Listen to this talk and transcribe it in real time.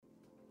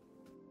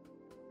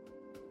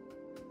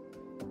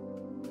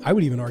I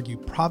would even argue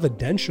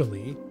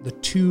providentially, the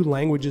two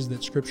languages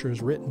that Scripture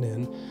is written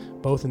in,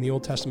 both in the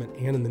Old Testament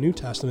and in the New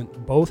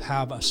Testament, both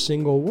have a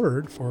single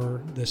word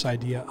for this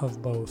idea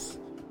of both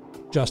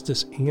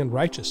justice and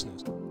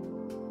righteousness.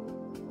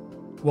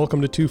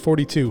 Welcome to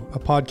 242, a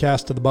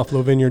podcast of the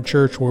Buffalo Vineyard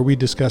Church where we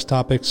discuss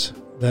topics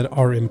that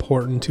are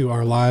important to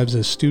our lives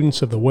as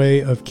students of the way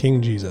of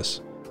King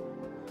Jesus.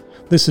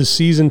 This is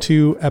Season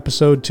 2,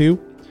 Episode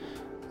 2.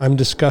 I'm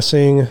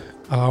discussing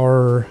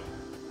our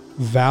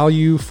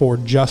value for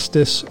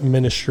justice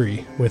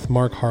ministry with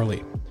Mark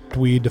Harley.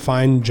 We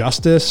define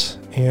justice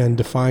and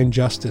define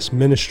justice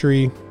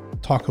ministry,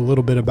 talk a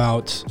little bit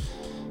about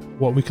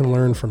what we can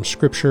learn from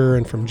Scripture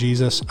and from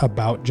Jesus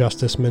about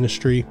justice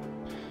ministry,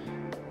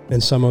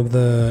 and some of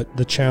the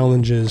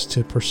challenges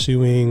to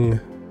pursuing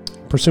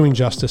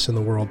justice in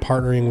the world,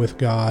 partnering with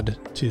God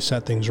to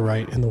set things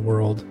right in the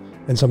world,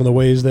 and some of the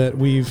ways that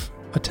we've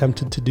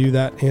attempted to do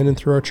that in and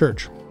through our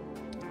church.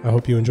 I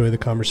hope you enjoy the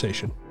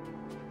conversation.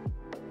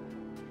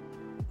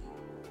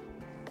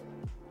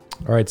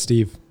 All right,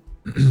 Steve,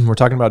 we're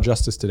talking about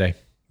justice today.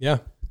 Yeah.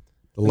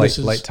 The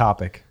light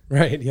topic.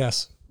 Right,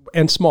 yes.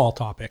 And small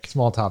topic.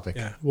 Small topic.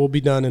 Yeah. We'll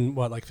be done in,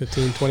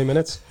 15, 20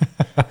 minutes?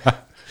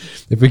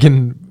 If we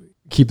can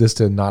keep this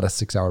to not a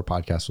 6-hour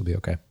podcast, we'll be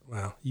okay.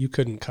 Wow. You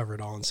couldn't cover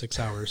it all in 6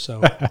 hours,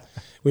 so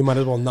we might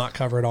as well not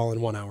cover it all in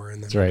 1 hour,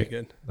 and then it'll be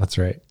good. That's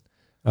right.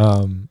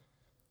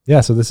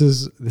 So this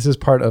is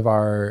part of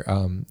our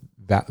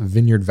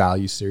Vineyard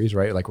Values series,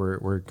 right? Like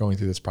we're going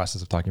through this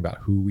process of talking about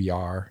who we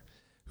are.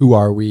 Who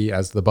are we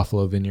as the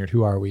Buffalo Vineyard?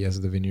 Who are we as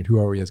the Vineyard? Who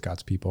are we as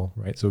God's people,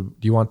 right? So do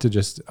you want to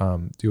just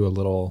do a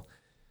little,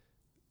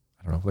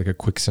 like a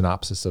quick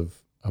synopsis of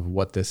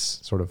what this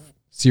sort of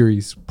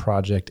series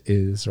project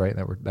is, right?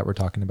 That we're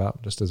talking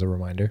about, just as a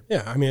reminder.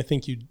 Yeah, I mean, I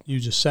think you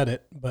just said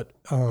it, but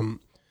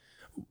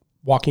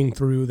walking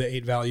through the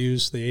 8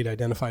 values, the 8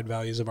 identified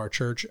values of our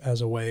church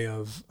as a way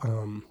of,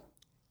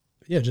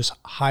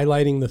 just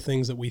highlighting the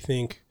things that we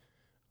think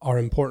are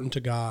important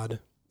to God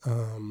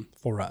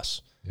for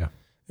us. Yeah.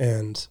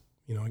 And,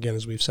 again,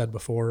 as we've said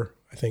before,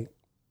 I think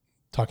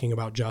talking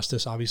about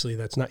justice, obviously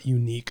that's not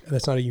unique.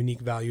 That's not a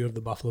unique value of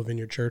the Buffalo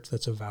Vineyard Church.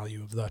 That's a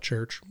value of the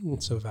church.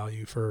 It's a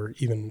value for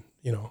even,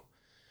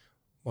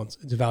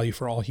 it's a value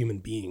for all human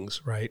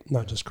beings, right?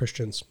 Not just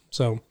Christians.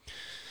 So,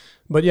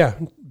 but yeah,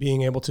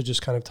 being able to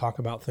just kind of talk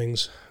about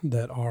things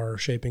that are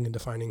shaping and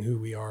defining who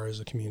we are as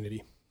a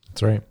community.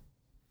 That's right.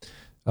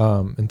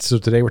 And so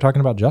today we're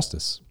talking about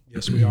justice.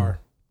 Yes, we are.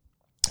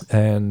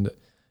 And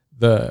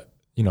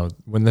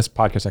when this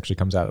podcast actually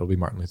comes out, it'll be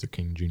Martin Luther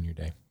King Jr.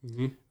 Day,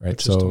 right?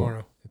 Which is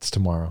tomorrow. It's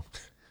tomorrow.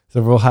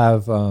 So we'll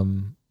have,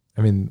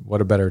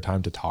 what a better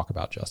time to talk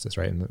about justice,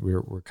 right? And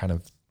we're kind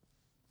of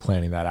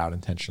planning that out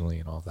intentionally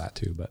and all of that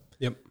too. But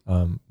yep.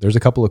 There's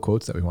a couple of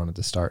quotes that we wanted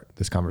to start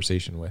this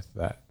conversation with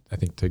that I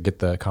think to get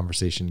the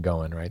conversation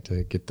going, right?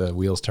 To get the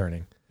wheels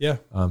turning. Yeah.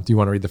 Do you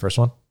want to read the first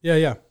one?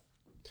 Yeah.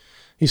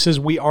 He says,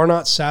 "We are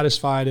not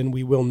satisfied and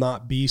we will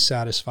not be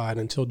satisfied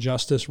until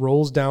justice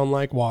rolls down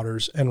like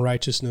waters and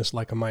righteousness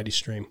like a mighty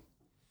stream."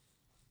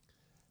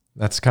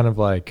 That's kind of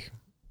like,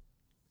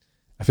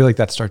 I feel like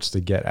that starts to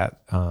get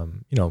at,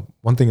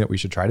 one thing that we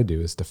should try to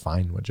do is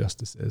define what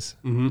justice is,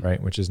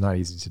 right? Which is not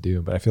easy to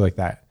do, but I feel like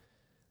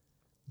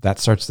that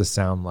starts to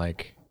sound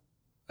like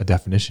a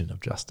definition of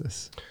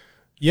justice.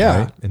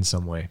 Yeah. Right? In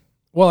some way.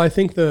 Well, I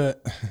think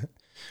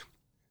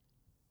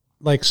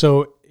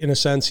so in a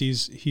sense,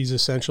 he's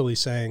essentially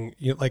saying,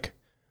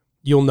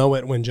 you'll know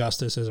it when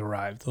justice has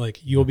arrived. Like,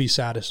 you'll be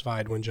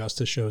satisfied when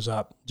justice shows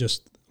up,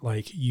 just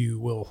like you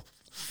will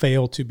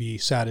fail to be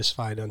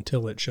satisfied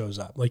until it shows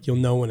up. Like, you'll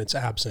know when it's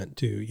absent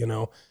too,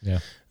 Yeah.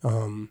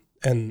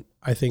 And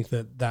I think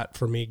that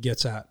for me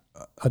gets at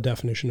a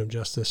definition of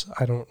justice.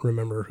 I don't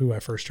remember who I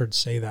first heard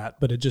say that,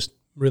 but it just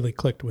really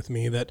clicked with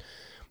me that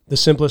the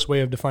simplest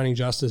way of defining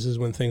justice is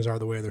when things are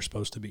the way they're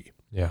supposed to be.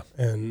 Yeah.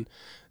 And,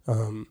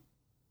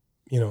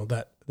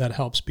 that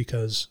helps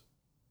because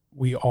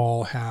we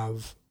all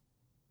have,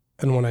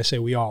 and when I say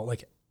we all,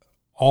 like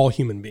all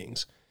human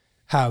beings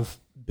have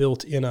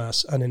built in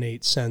us an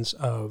innate sense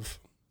of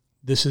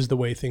this is the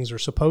way things are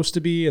supposed to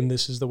be and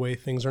this is the way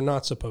things are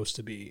not supposed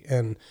to be.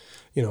 And,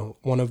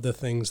 one of the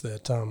things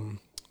that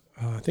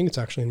I think it's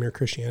actually in Mere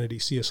Christianity,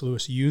 C.S.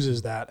 Lewis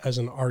uses that as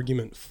an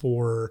argument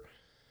for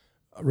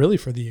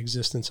the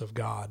existence of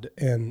God.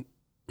 And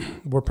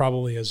we're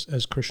probably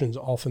as Christians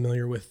all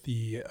familiar with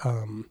the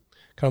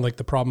kind of like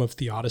the problem of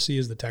theodicy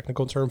is the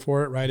technical term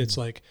for it, right? It's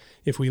like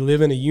if we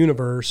live in a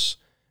universe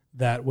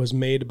that was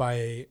made by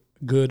a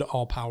good,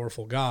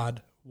 all-powerful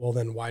God, well,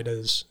 then why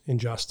does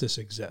injustice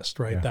exist,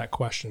 right? Yeah. That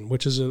question,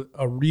 which is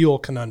a real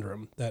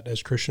conundrum that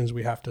as Christians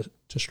we have to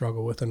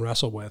struggle with and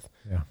wrestle with.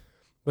 Yeah.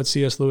 But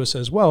C.S. Lewis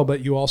says, well,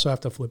 but you also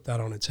have to flip that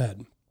on its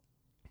head.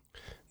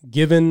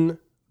 Given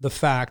the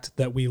fact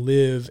that we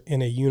live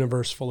in a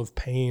universe full of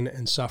pain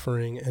and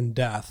suffering and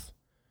death,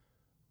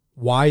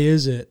 why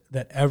is it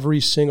that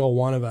every single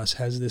one of us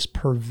has this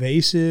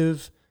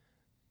pervasive,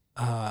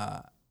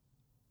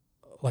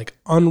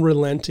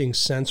 unrelenting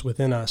sense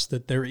within us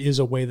that there is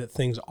a way that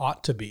things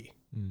ought to be?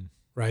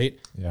 right?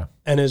 Yeah.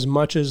 And as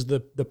much as the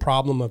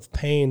problem of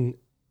pain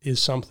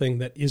is something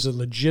that is a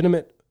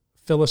legitimate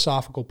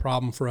philosophical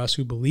problem for us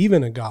who believe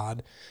in a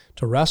God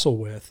to wrestle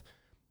with,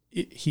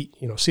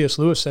 C.S.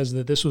 Lewis says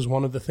that this was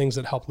one of the things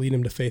that helped lead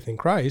him to faith in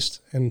Christ.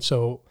 And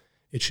so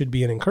it should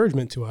be an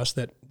encouragement to us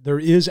that there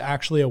is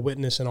actually a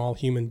witness in all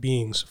human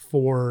beings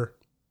for,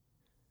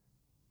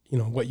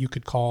 what you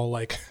could call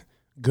like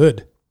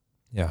good,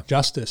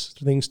 justice,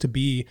 things to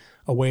be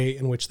a way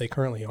in which they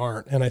currently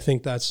aren't. And I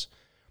think that's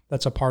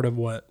a part of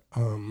what,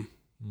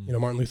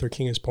 Martin Luther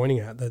King is pointing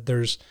at, that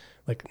there's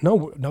like,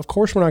 no, of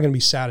course we're not going to be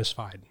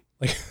satisfied.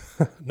 Like,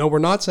 no, we're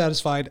not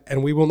satisfied,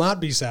 and we will not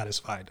be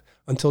satisfied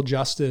until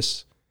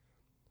justice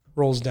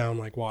rolls down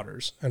like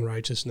waters and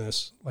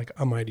righteousness like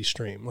a mighty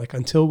stream. Like,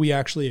 until we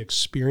actually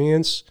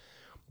experience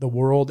the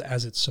world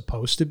as it's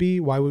supposed to be,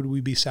 why would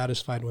we be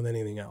satisfied with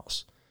anything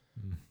else?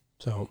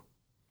 So,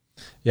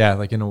 yeah,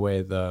 like in a way,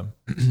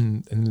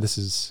 and this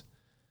is,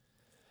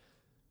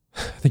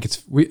 I think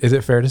is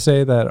it fair to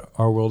say that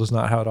our world is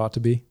not how it ought to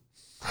be?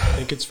 I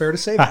think it's fair to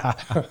say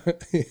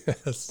that.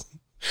 Yes.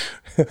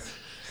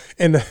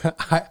 And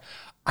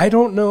I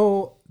don't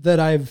know that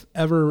I've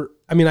ever,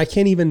 I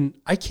can't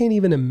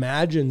even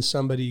imagine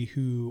somebody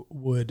who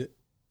would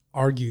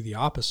argue the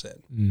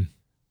opposite.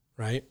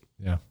 Right?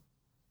 Yeah.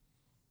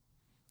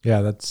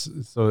 Yeah,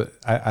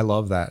 I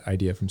love that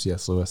idea from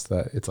C.S. Lewis,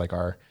 that it's like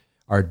our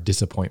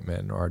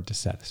disappointment or our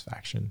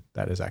dissatisfaction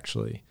that is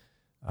actually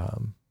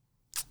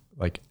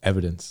like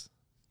evidence,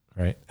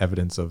 right?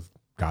 Evidence of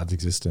God's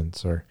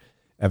existence, or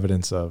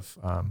evidence of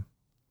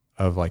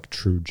like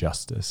true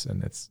justice.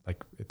 And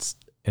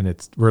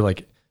we're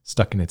like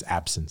stuck in its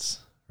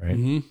absence, right?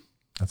 Mm-hmm.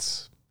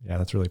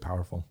 That's really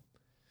powerful.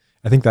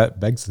 I think that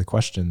begs the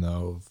question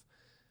though,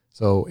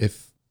 so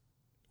if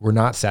we're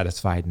not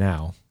satisfied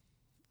now,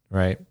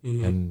 right?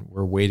 Mm-hmm. And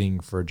we're waiting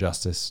for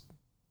justice,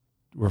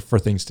 for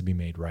things to be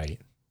made right.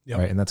 Yep.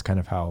 Right. And that's kind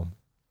of how,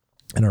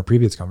 in our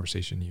previous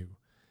conversation, you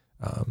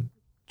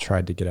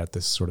tried to get at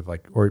this sort of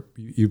like, or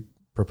you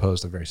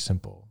proposed a very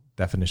simple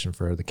definition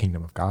for the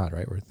kingdom of God,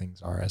 right? Where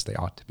things are as they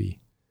ought to be.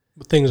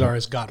 Things are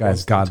as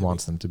God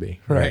wants them to be.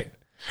 Right.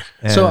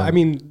 So,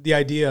 the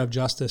idea of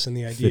justice and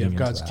the idea of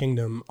God's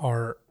kingdom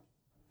are,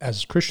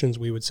 as Christians,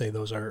 we would say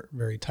those are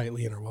very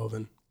tightly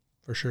interwoven,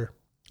 for sure.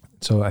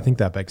 So I think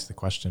that begs the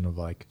question of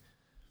like,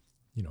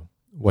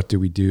 what do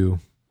we do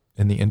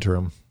in the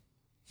interim?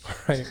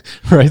 Right.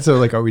 Right. So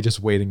like, are we just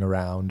waiting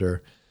around,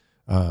 or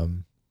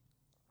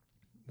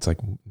it's like,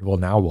 well,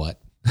 now what?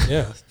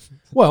 Yeah.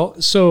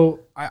 Well, so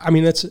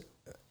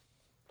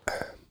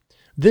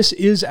this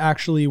is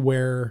actually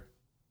where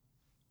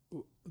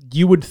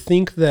you would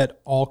think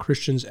that all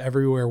Christians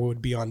everywhere would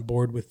be on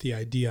board with the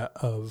idea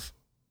of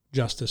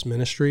justice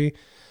ministry.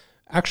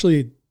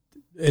 Actually,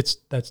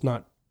 that's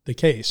not the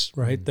case,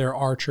 right? Mm-hmm. There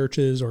are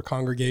churches or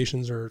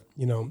congregations or,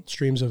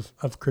 streams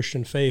of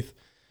Christian faith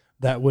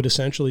that would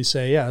essentially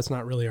say, yeah, it's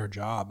not really our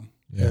job.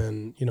 Yeah.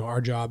 And,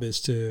 our job is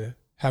to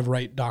have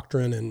right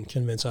doctrine and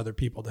convince other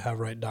people to have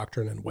right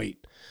doctrine and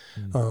wait.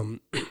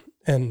 Mm-hmm.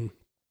 And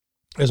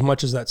as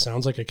much as that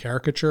sounds like a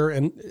caricature,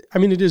 and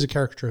it is a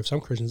caricature of some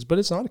Christians, but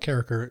it's not a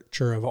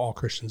caricature of all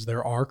Christians.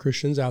 There are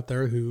Christians out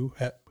there who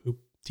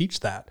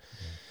teach that.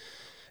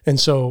 Mm-hmm. And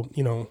so,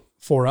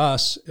 for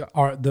us,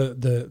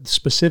 the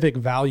specific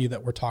value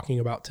that we're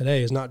talking about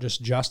today is not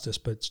just justice,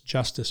 but it's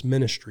justice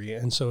ministry.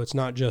 And so it's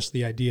not just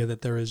the idea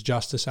that there is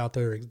justice out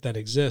there that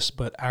exists,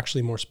 but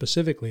actually more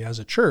specifically, as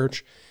a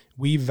church,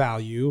 we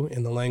value,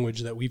 in the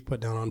language that we've put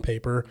down on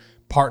paper,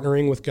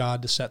 partnering with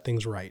God to set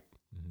things right,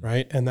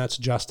 right? And that's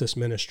justice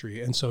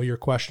ministry. And so your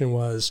question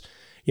was,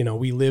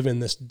 we live in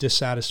this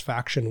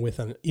dissatisfaction with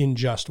an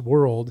unjust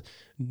world,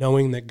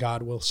 knowing that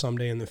God will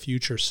someday in the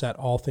future set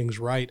all things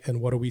right. And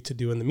what are we to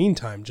do in the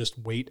meantime? Just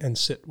wait and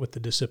sit with the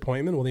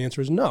disappointment? Well, the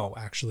answer is no.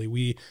 Actually,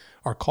 we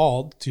are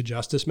called to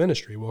justice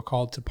ministry. We're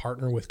called to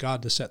partner with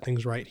God to set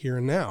things right here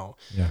and now.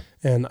 Yeah.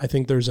 And I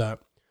think there's a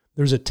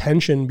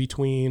tension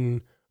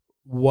between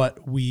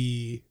what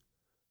we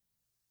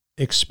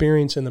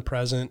experience in the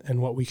present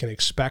and what we can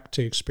expect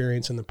to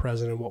experience in the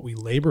present and what we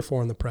labor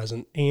for in the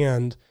present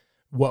and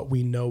what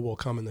we know will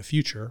come in the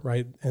future,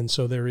 right? And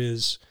so there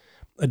is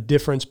a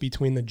difference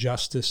between the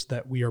justice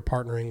that we are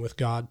partnering with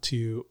God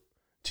to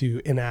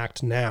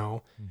enact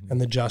now, mm-hmm. and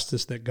the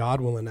justice that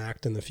God will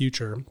enact in the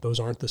future. Those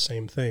aren't the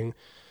same thing.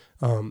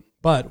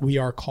 But we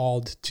are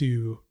called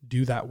to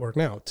do that work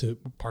now, to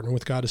partner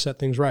with God to set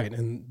things right.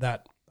 And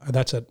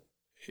that's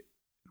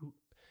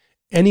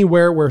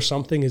anywhere where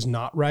something is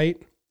not right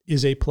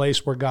is a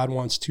place where God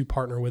wants to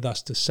partner with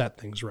us to set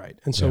things right.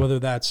 And so whether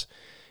that's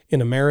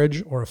in a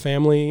marriage or a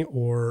family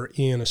or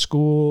in a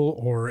school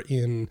or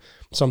in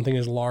something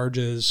as large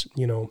as,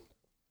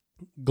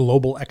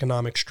 global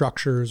economic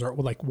structures or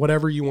like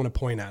whatever you want to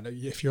point at,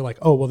 if you're like,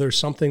 oh, well, there's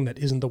something that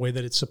isn't the way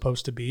that it's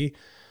supposed to be,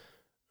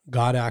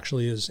 God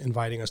actually is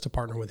inviting us to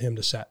partner with him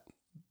to set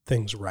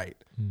things right.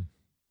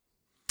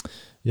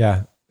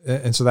 Yeah.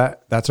 And so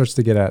that starts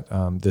to get at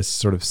this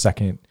sort of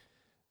second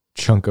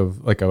chunk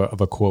of like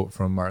of a quote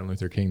from Martin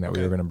Luther King that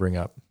we were going to bring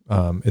up.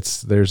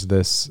 there's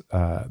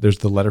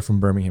the letter from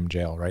Birmingham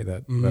jail, right?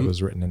 That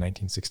was written in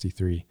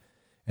 1963.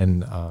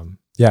 And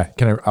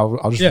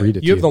I'll just read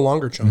it. You have the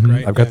longer chunk,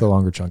 right? I've got the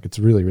longer chunk. It's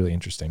really, really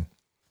interesting.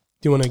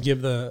 Do you want to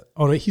give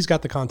no, he's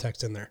got the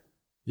context in there.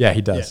 Yeah,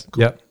 he does. Yeah,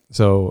 cool. Yep.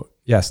 So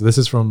this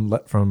is from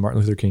Martin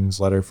Luther King's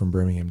letter from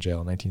Birmingham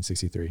jail in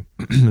 1963.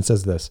 It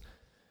says this: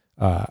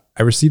 I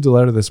received a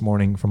letter this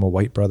morning from a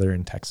white brother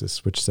in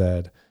Texas, which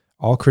said,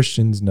 all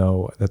Christians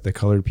know that the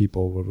colored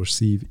people will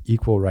receive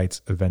equal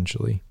rights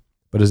eventually.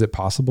 But is it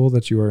possible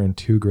that you are in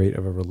too great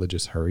of a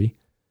religious hurry?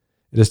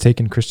 It has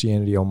taken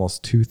Christianity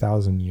almost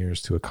 2,000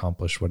 years to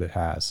accomplish what it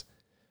has.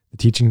 The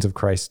teachings of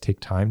Christ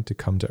take time to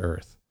come to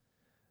earth.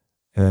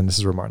 And then this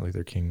is where Martin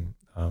Luther King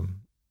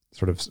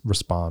sort of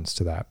responds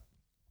to that.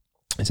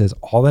 It says,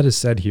 all that is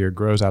said here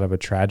grows out of a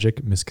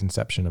tragic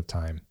misconception of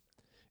time.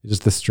 It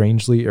is the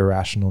strangely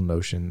irrational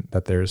notion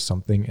that there is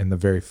something in the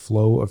very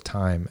flow of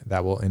time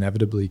that will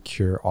inevitably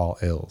cure all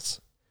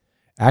ills.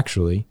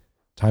 Actually,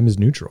 time is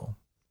neutral.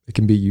 It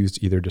can be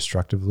used either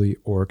destructively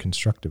or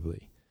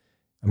constructively.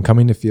 I'm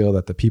coming to feel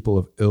that the people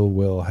of ill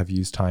will have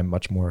used time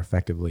much more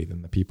effectively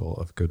than the people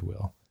of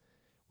goodwill.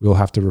 We will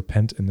have to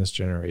repent in this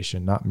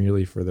generation, not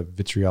merely for the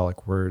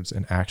vitriolic words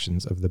and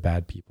actions of the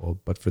bad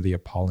people, but for the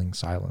appalling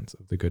silence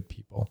of the good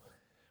people.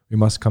 We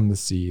must come to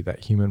see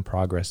that human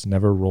progress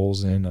never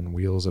rolls in on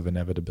wheels of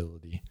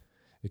inevitability.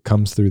 It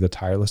comes through the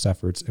tireless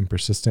efforts and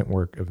persistent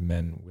work of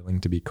men willing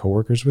to be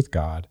co-workers with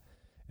God,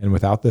 and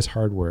without this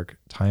hard work,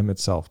 time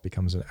itself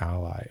becomes an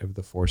ally of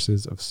the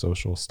forces of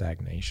social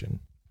stagnation.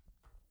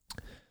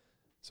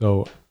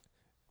 So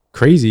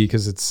crazy,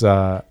 because it's,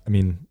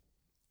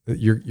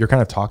 you're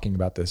kind of talking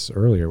about this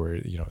earlier where,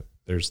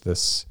 there's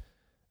this,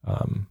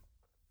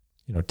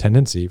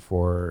 tendency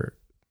for,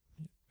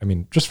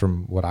 just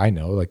from what I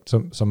know, like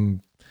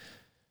some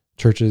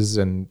churches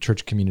and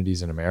church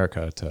communities in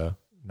America to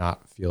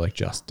not feel like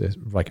justice,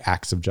 like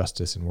acts of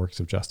justice and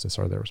works of justice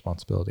are their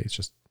responsibility. It's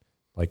just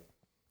like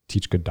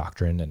teach good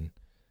doctrine and,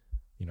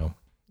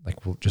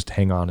 we'll just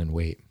hang on and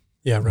wait.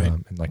 Yeah. Right.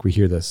 And like we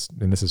hear this,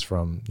 and this is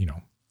from,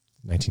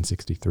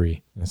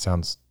 1963, and it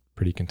sounds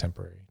pretty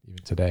contemporary even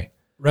today.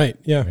 Right.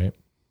 Yeah. Right.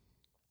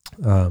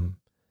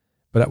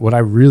 But what I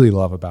really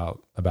love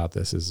about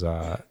this is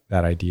that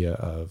idea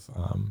of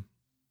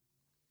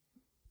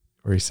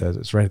where he says,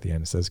 it's right at the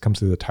end, it says, it comes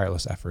through the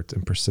tireless efforts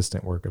and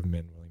persistent work of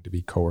men willing to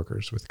be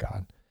co-workers with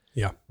God.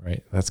 Yeah.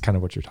 Right. That's kind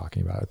of what you're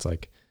talking about. It's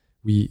like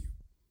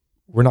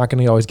we're not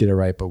going to always get it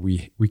right, but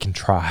we can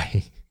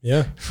try.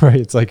 Yeah. Right.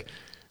 It's like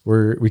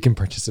we can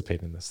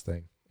participate in this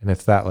thing. And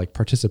it's that like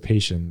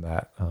participation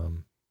that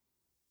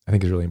I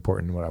think is really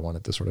important and what I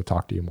wanted to sort of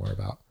talk to you more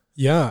about.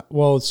 Yeah.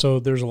 Well,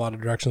 so there's a lot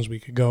of directions we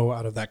could go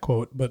out of that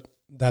quote, but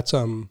that's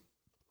a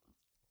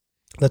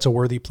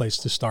worthy place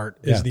to start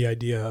is the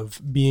idea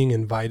of being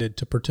invited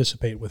to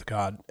participate with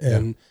God.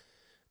 And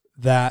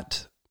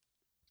that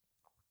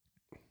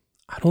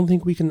I don't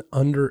think we can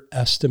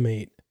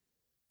underestimate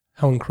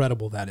how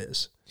incredible that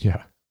is.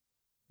 Yeah.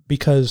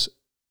 Because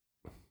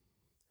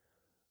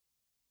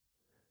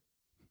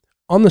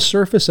on the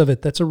surface of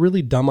it, that's a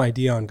really dumb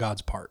idea on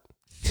God's part,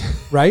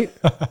 right?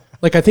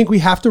 Like, I think we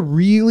have to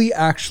really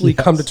actually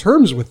come to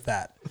terms with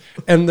that.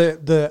 And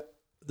the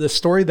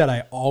story that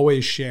I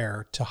always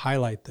share to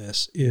highlight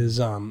this is,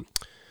 you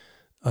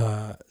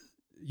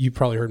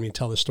probably heard me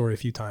tell this story a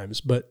few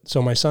times, but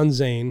so my son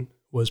Zane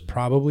was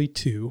probably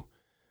 2,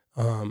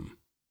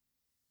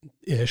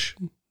 ish,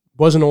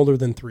 wasn't older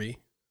than 3.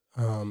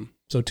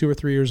 So 2 or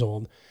 3 years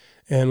old.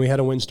 And we had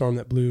a windstorm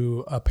that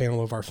blew a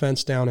panel of our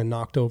fence down and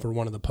knocked over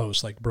one of the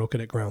posts, like broke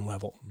it at ground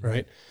level,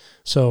 right?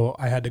 So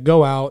I had to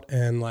go out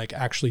and like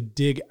actually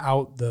dig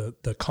out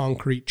the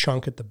concrete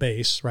chunk at the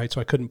base, right? So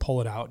I couldn't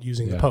pull it out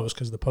using the post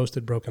because the post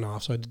had broken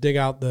off. So I had to dig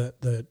out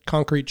the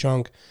concrete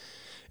chunk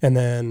and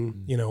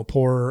then,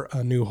 pour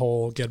a new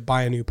hole,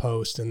 buy a new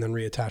post, and then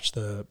reattach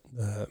the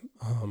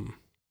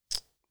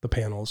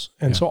panels.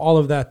 And so all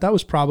of that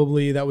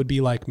would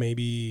be like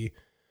maybe,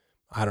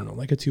 I don't know,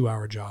 like a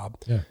 2-hour job.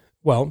 Yeah.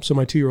 Well, so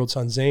my 2-year-old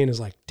son, Zane,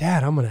 is like,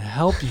 Dad, I'm going to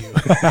help you.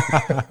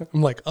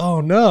 I'm like, oh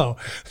no,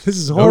 this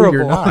is horrible. No,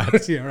 you're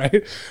not. Yeah,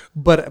 right.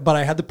 But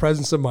I had the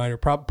presence of mind, or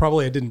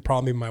probably I didn't.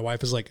 Probably my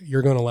wife is like,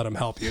 you're going to let him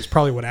help you. It's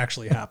probably what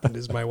actually happened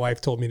is my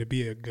wife told me to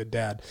be a good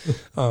dad.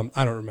 I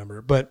don't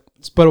remember. But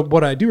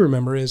what I do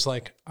remember is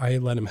like, I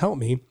let him help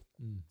me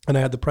and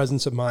I had the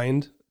presence of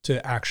mind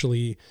to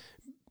actually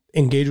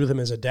engage with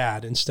him as a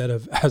dad instead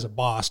of as a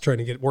boss trying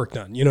to get work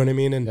done. You know what I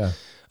mean?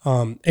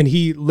 And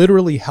he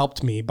literally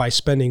helped me by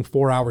spending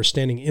 4 hours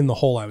standing in the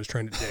hole I was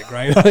trying to dig,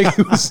 right? Like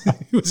it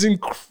was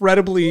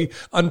incredibly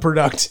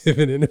unproductive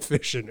and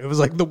inefficient. It was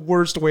like the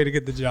worst way to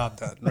get the job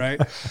done,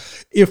 right?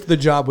 If the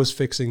job was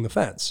fixing the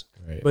fence.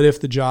 Right. But if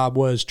the job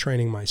was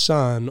training my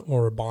son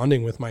or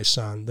bonding with my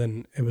son,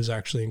 then it was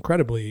actually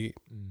incredibly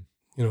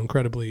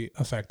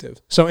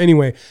effective. So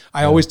anyway,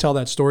 I always tell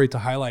that story to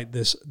highlight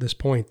this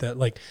point that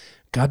like,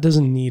 God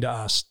doesn't need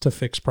us to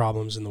fix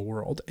problems in the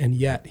world, and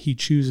yet he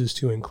chooses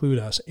to include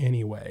us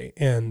anyway.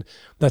 And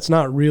that's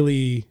not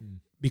really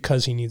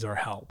because he needs our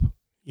help,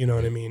 you know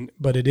what I mean?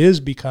 But it is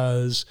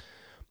because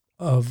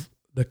of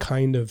the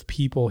kind of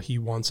people he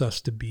wants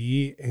us to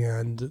be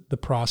and the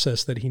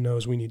process that he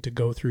knows we need to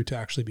go through to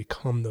actually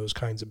become those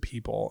kinds of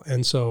people.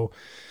 And so,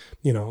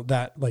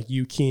 that, like,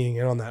 you keying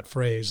in on that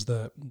phrase,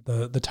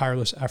 the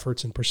tireless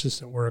efforts and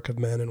persistent work of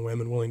men and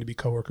women willing to be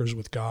coworkers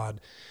with God.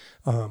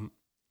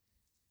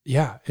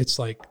 It's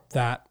like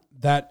that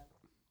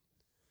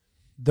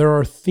there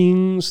are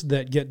things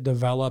that get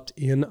developed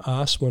in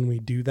us when we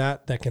do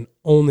that can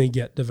only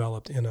get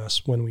developed in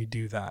us when we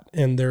do that.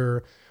 And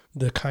they're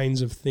the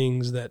kinds of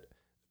things that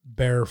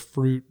bear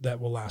fruit that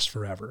will last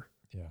forever.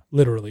 Yeah.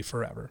 Literally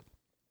forever.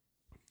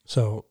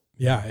 So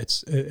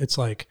it's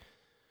like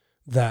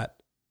that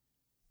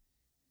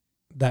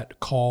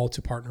call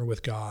to partner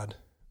with God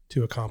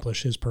to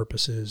accomplish his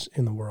purposes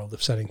in the world,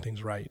 of setting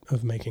things right,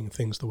 of making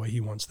things the way he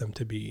wants them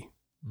to be.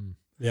 Mm.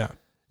 Yeah.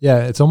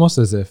 Yeah. It's almost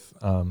as if,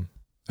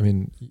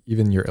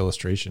 even your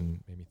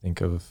illustration made me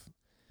think of,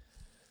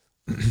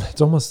 it's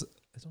almost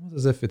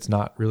as if it's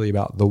not really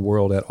about the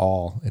world at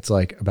all. It's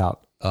like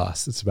about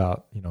us. It's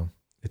about,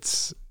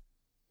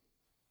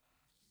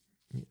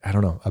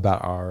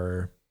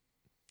 about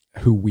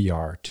who we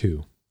are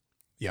too.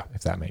 Yeah.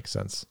 If that makes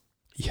sense.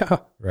 Yeah.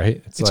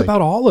 Right. It's like,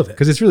 about all of it.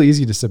 Cause it's really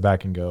easy to sit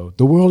back and go,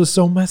 the world is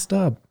so messed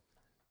up.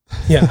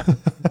 Yeah.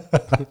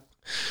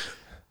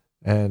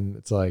 And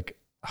it's like,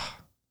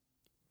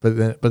 but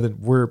then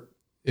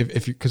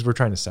because we're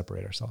trying to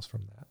separate ourselves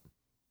from that.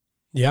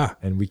 Yeah.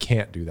 And we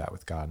can't do that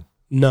with God.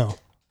 No.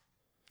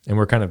 And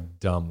we're kind of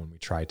dumb when we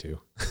try to.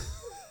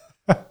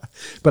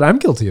 But I'm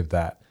guilty of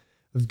that,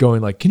 of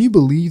going like, can you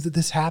believe that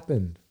this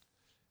happened?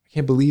 I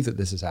can't believe that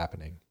this is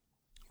happening.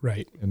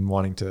 Right. And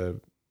wanting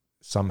to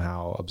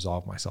somehow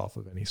absolve myself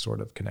of any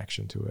sort of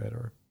connection to it,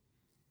 or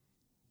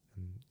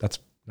that's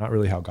not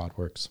really how God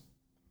works.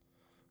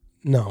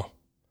 No.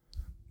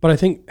 But I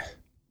think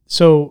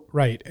so,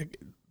 right.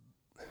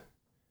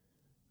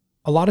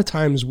 A lot of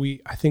times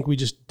I think we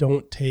just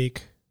don't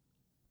take,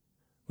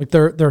 like,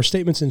 there are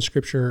statements in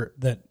Scripture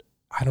that,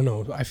 I don't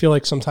know, I feel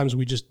like sometimes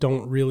we just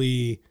don't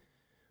really,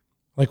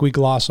 like, we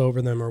gloss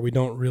over them, or we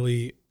don't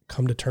really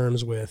come to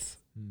terms with.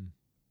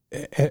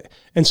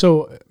 And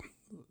so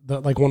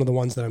one of the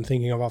ones that I'm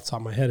thinking of off the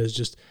top of my head is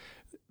just,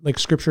 like,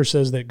 Scripture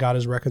says that God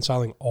is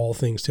reconciling all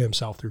things to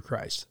himself through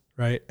Christ,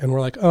 right? And we're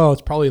like, oh,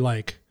 it's probably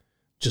like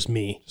just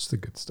me. Just the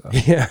good stuff.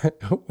 Yeah.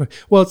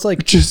 Well, it's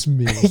like just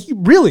me.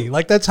 Really,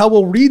 like, that's how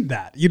we'll read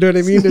that. You know what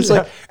I mean? It's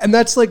like, and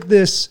that's like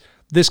this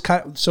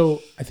kind.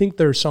 So I think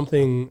there's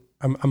something,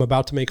 I'm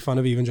about to make fun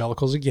of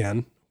evangelicals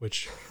again,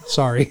 which,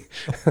 sorry,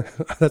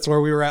 that's where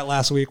we were at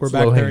last week. We're it's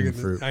back there again.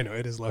 Fruit. I know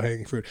it is low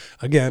hanging fruit.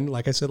 Again,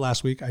 like I said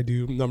last week, I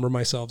do number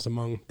myself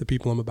among the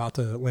people I'm about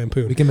to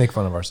lampoon. We can make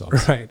fun of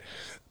ourselves. Right.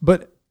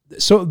 But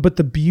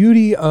the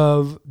beauty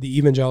of the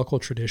evangelical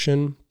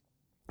tradition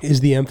is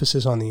the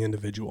emphasis on the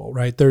individual,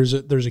 right? There's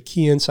a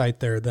key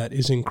insight there that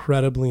is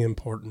incredibly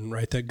important,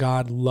 right? That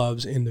God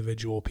loves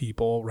individual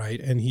people, right?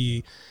 And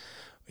he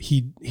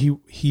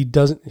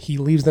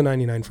leaves the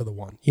 99 for the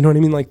one. You know what I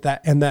mean? Like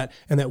that, and that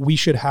we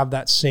should have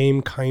that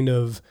same kind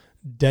of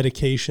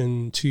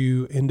dedication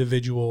to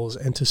individuals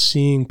and to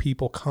seeing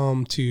people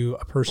come to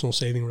a personal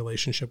saving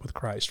relationship with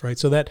Christ, right?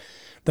 So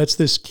that's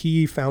this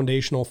key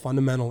foundational,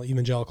 fundamental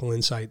evangelical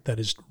insight that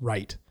is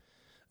right.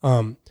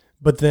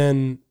 But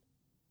then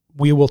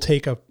we will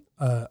take a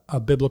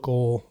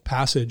biblical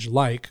passage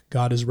like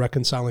God is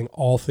reconciling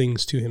all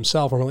things to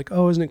himself. And we're like,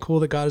 oh, isn't it cool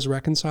that God is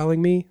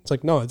reconciling me? It's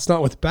like, no, it's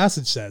not what the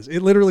passage says.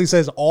 It literally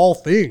says all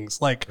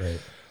things, like, right.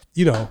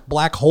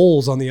 Black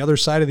holes on the other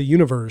side of the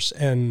universe,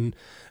 and,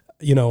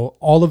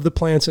 all of the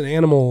plants and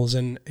animals,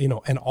 and,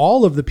 and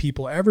all of the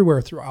people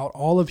everywhere throughout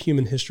all of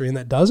human history. And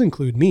that does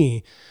include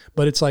me,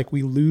 but it's like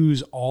we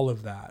lose all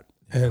of that.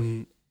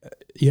 And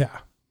yeah,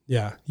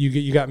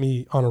 you got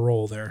me on a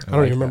roll there. I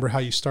don't even remember how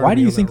you started. Why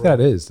do you think that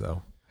is,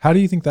 though? How do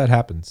you think that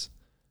happens?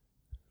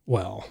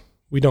 Well,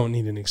 we don't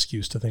need an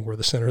excuse to think we're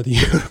the center of the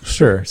universe.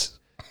 Sure.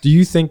 Do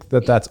you think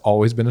that that's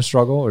always been a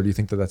struggle, or do you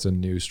think that that's a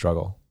new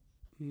struggle?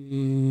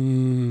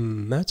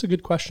 That's a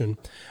good question.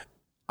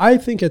 I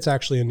think it's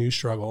actually a new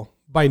struggle.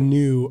 By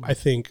new, I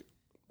think,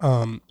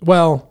 I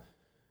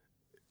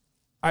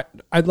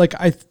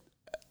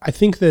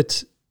think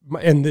that,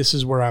 and this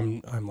is where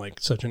I'm like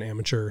such an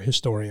amateur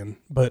historian,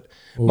 but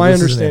my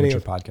understanding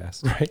of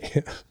podcast,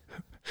 right?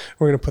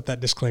 We're going to put that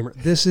disclaimer.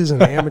 This is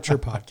an amateur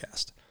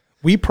podcast.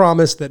 We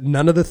promise that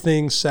none of the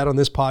things said on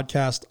this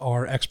podcast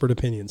are expert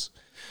opinions.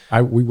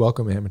 We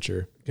welcome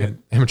amateurs.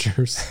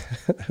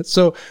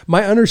 So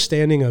my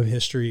understanding of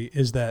history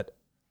is that,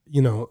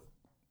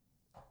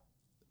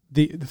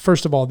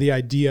 first of all, the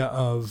idea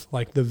of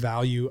like the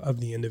value of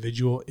the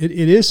individual, it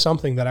is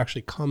something that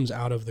actually comes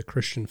out of the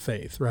Christian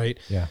faith, right?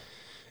 Yeah.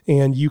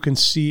 And you can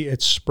see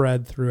it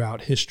spread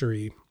throughout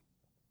history.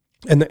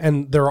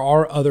 And there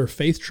are other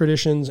faith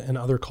traditions and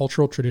other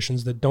cultural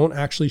traditions that don't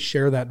actually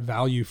share that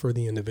value for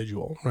the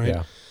individual, right?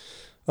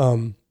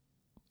 Yeah.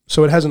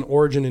 So it has an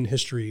origin in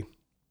history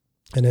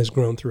and has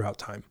grown throughout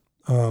time.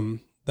 And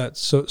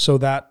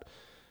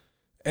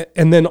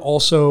then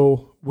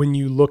also when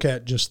you look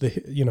at just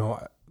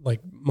like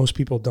most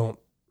people don't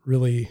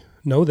really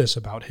know this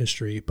about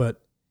history,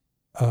 but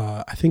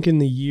I think in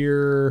the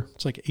year,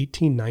 it's like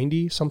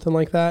 1890, something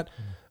like that.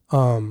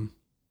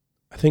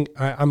 I think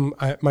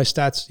my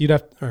stats, you'd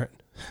have, all right,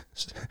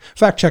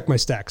 fact check my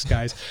stats,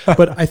 guys.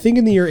 But I think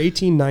in the year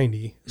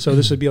 1890, so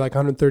this would be like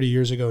 130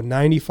 years ago,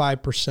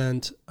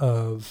 95%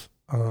 of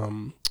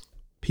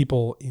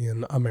people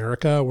in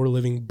America were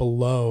living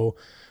below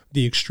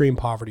the extreme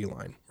poverty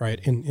line, right,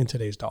 in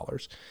today's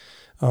dollars.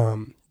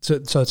 So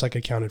it's like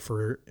accounted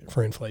for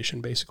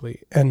inflation,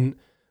 basically. And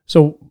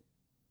so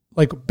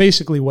like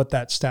basically what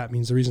that stat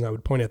means, the reason I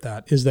would point at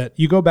that is that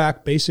you go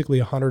back basically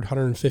 100,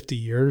 150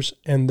 years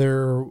and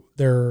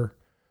they're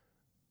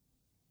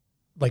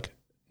like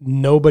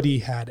nobody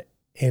had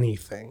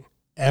anything.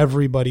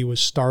 Everybody was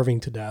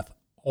starving to death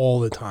all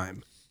the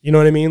time. You know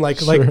what I mean? Like,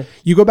 sure. Like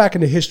you go back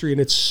into history and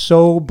it's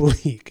so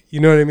bleak, you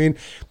know what I mean?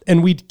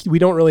 And we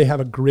don't really have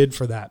a grid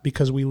for that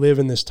because we live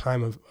in this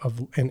time of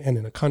and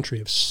in a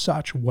country of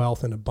such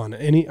wealth and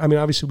abundance. I mean,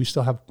 obviously we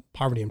still have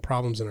poverty and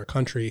problems in our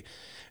country.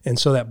 And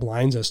so that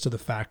blinds us to the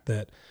fact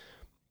that,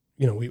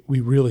 you know, we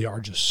really are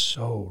just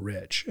so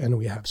rich and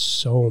we have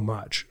so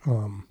much,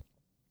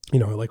 you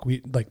know,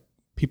 like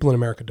people in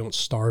America don't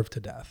starve to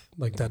death.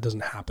 Like that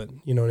doesn't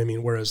happen. You know what I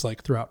mean? Whereas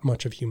like throughout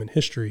much of human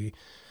history,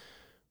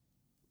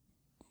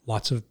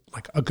 lots of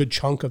like a good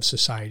chunk of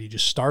society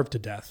just starved to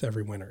death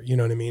every winter. You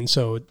know what I mean?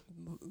 So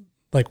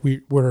like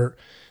we're,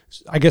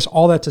 I guess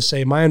all that to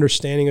say, my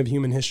understanding of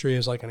human history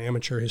as like an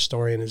amateur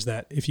historian is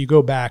that if you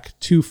go back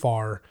too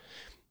far,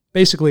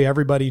 basically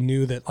everybody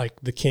knew that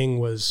like the king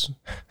was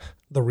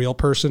the real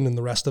person and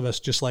the rest of us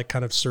just like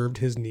kind of served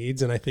his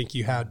needs. And I think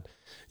you had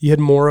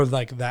more of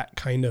like that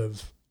kind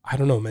of, I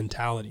don't know,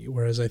 mentality.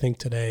 Whereas I think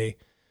today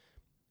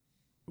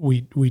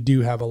we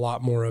do have a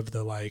lot more of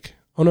the like,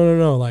 oh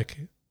no,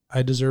 like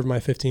I deserve my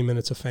 15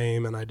 minutes of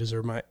fame and I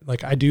deserve my,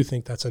 like, I do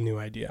think that's a new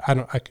idea.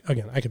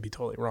 I could be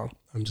totally wrong.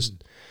 I'm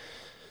just,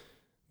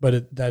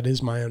 but that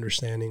is my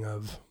understanding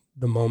of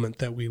the moment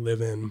that we live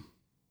in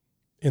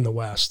the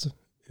West,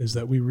 is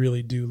that we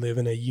really do live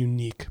in a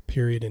unique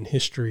period in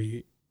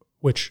history,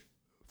 which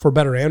for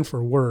better and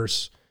for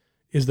worse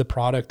is the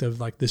product of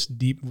like this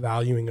deep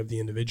valuing of the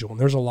individual. And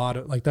there's a lot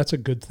of like, that's a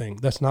good thing.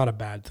 That's not a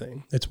bad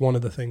thing. It's one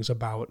of the things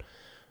about,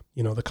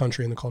 you know, the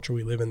country and the culture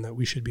we live in that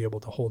we should be able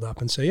to hold up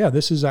and say, yeah,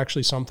 this is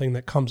actually something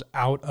that comes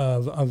out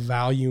of a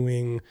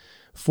valuing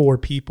for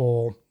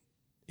people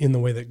in the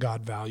way that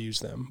God values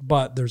them.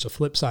 But there's a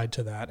flip side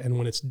to that. And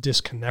when it's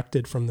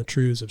disconnected from the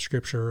truths of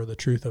Scripture or the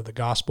truth of the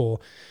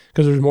gospel,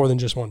 because there's more than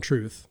just one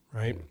truth,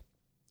 right?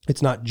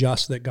 It's not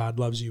just that God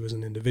loves you as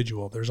an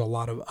individual. There's a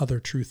lot of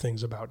other true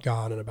things about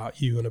God and about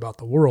you and about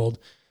the world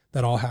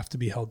that all have to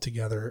be held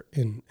together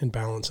in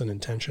balance and in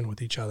tension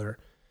with each other.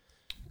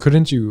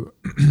 Couldn't you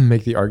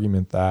make the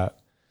argument that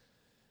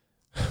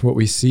what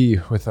we see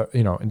with,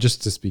 you know, and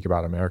just to speak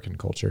about American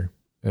culture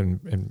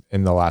in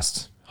the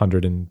last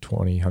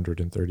 120,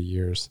 130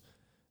 years,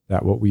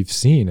 that what we've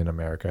seen in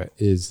America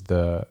is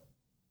the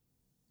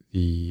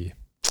like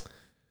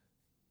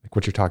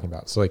what you're talking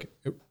about. So like,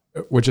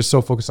 we're just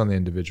so focused on the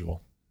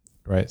individual,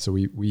 right? So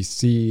we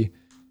see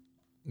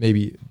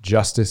maybe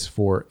justice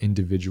for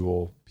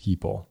individual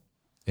people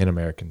in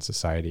American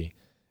society.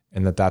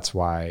 And that's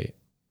why,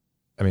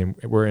 I mean,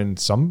 we're in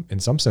some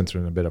sense,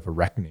 we're in a bit of a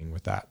reckoning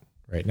with that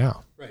right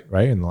now,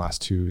 right? In the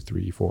last 2,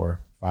 3,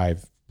 4,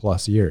 5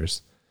 plus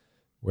years,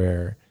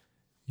 where,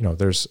 you know,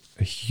 there's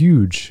a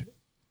huge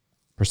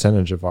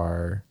percentage of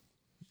our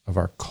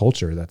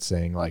culture that's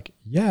saying like,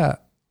 yeah,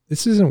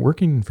 this isn't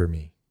working for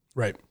me.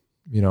 Right.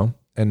 You know,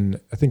 and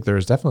I think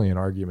there's definitely an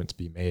argument to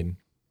be made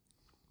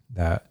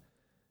that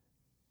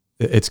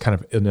it's kind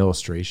of an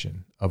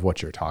illustration of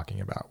what you're talking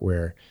about,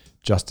 where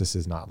justice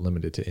is not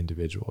limited to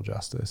individual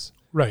justice.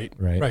 Right.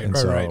 And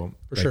so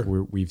for sure.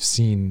 We've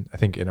seen, I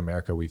think in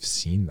America, we've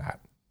seen that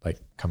like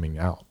coming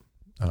out,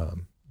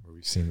 where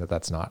we've seen that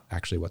that's not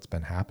actually what's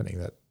been happening,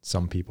 that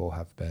some people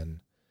have been,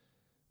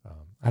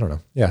 I don't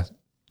know. Yeah.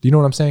 Do you know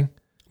what I'm saying?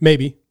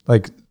 Maybe.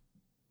 Like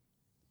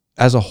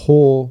as a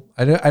whole,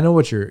 I know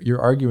what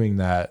you're arguing,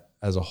 that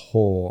as a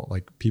whole,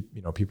 like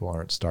people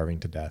aren't starving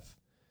to death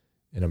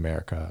in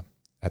America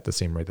at the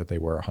same rate that they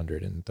were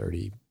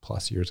 130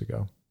 plus years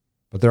ago.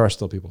 But there are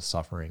still people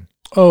suffering.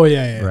 Oh,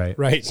 yeah.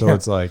 Right. So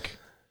it's like,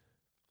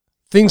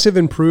 things have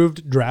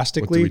improved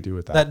drastically. What do we do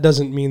with that? That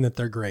doesn't mean that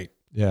they're great.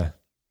 Yeah.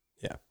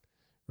 Yeah.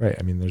 Right.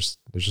 I mean, there's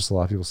just a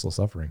lot of people still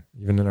suffering,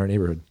 even in our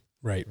neighborhood.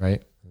 Right.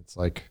 Right. It's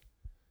like,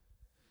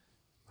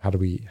 how do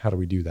we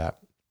do that?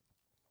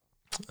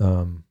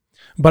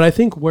 But I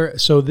think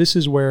this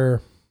is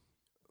where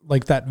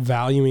like that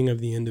valuing of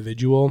the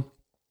individual,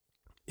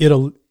 it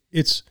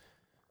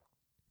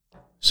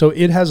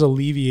has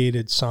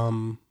alleviated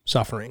some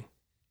suffering,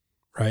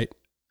 right?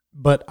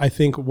 But I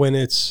think when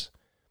it's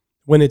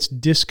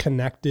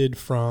disconnected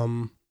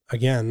from,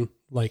 again,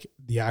 like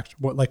the act,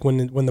 like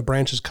when the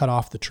branch is cut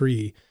off the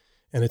tree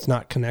and it's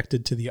not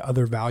connected to the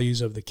other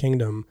values of the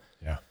kingdom,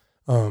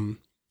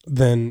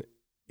 then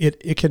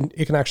it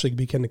can actually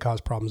begin to cause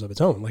problems of its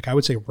own. Like I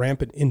would say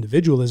rampant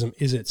individualism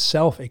is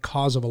itself a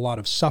cause of a lot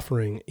of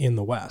suffering in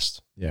the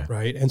West. Yeah.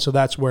 Right. And so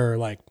that's where,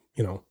 like,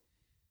 you know,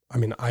 I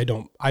mean, I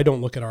don't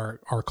look at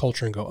our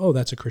culture and go, oh,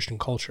 that's a Christian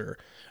culture.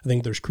 I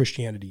think there's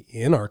Christianity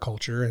in our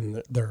culture,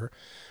 and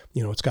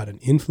you know, it's got an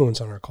influence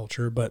on our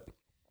culture, but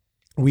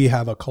we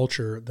have a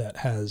culture that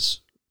has,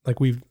 like,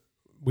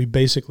 we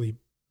basically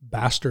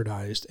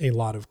bastardized a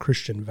lot of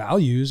Christian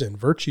values and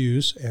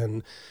virtues.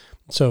 And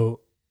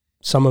so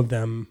some of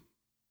them,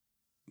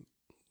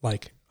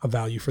 like a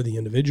value for the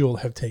individual,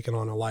 have taken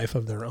on a life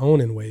of their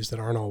own in ways that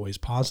aren't always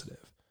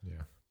positive.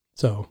 Yeah.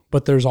 So,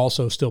 but there's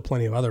also still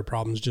plenty of other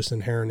problems just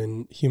inherent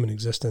in human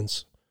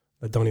existence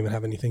that don't even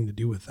have anything to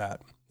do with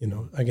that. You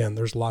know, again,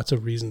 there's lots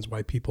of reasons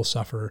why people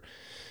suffer.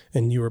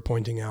 And you were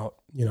pointing out,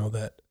 you know,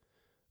 that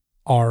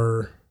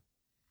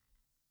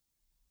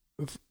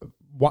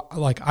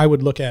like I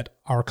would look at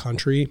our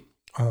country,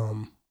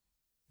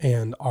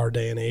 and our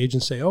day and age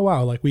and say, oh,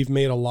 wow, like we've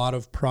made a lot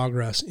of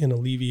progress in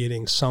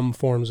alleviating some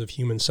forms of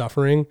human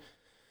suffering,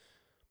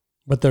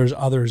 but there's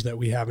others that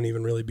we haven't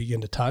even really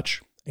begun to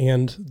touch.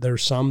 And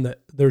there's some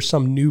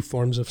new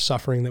forms of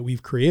suffering that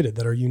we've created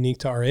that are unique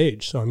to our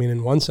age. So, I mean,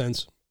 in one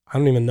sense, I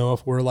don't even know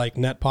if we're like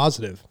net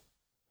positive.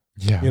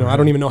 Yeah. You know, right. I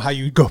don't even know how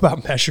you go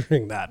about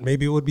measuring that.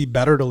 Maybe it would be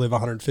better to live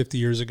 150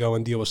 years ago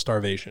and deal with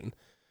starvation.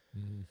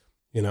 Mm.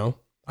 You know,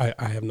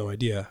 I have no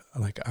idea.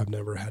 Like, I've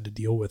never had to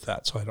deal with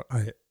that. So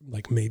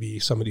maybe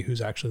somebody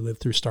who's actually lived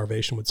through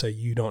starvation would say,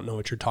 you don't know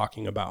what you're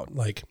talking about.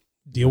 Like,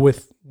 deal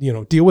with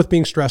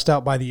being stressed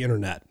out by the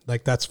internet.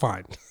 Like, that's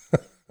fine.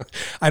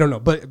 I don't know,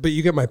 but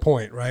you get my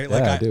point, right?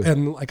 Yeah,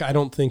 like, I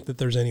don't think that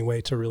there's any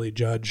way to really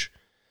judge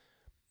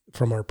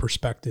from our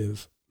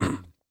perspective.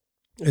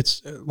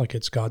 It's like,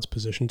 it's God's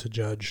position to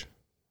judge.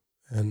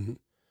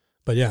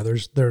 But yeah,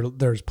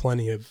 there's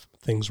plenty of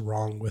things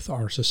wrong with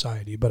our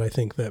society. But I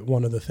think that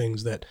one of the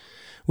things that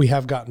we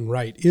have gotten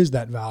right is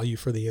that value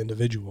for the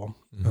individual.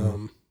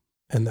 Mm-hmm.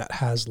 And that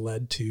has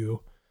led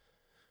to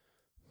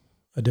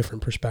a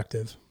different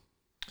perspective.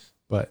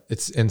 But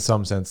it's, in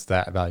some sense,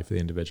 that value for the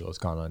individual has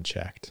gone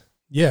unchecked.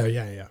 Yeah.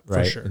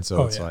 Right. For sure. And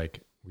so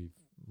like we've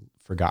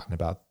forgotten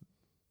about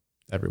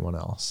everyone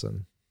else.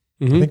 And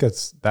mm-hmm. I think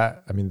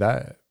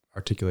that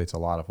articulates a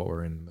lot of what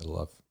we're in the middle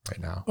of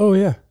right now. Oh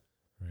yeah.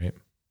 Right.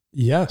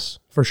 Yes,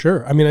 for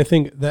sure. I mean, I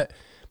think that,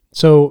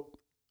 so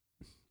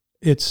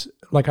it's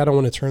like, I don't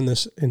want to turn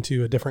this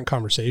into a different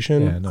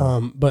conversation. Yeah,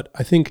 no. But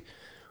I think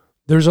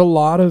there's a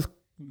lot of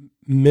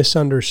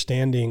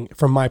misunderstanding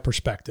from my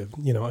perspective.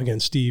 You know, again,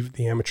 Steve,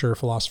 the amateur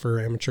philosopher,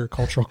 amateur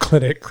cultural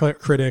critic,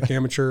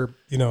 amateur,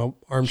 you know,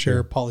 armchair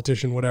Sure.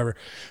 politician, whatever.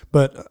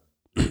 But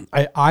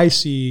I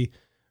see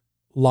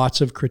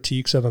lots of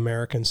critiques of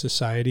American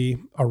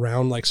society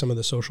around like some of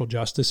the social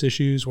justice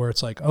issues where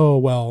it's like, oh,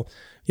 well,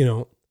 you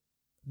know,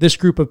 this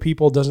group of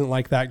people doesn't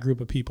like that group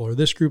of people, or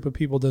this group of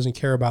people doesn't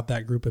care about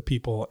that group of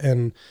people.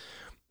 And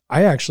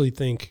I actually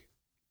think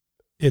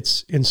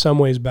it's in some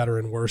ways better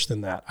and worse than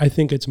that. I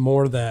think it's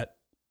more that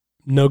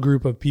no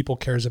group of people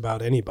cares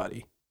about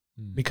anybody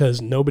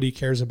because nobody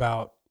cares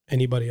about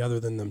anybody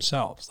other than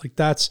themselves. Like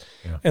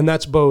and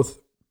that's both,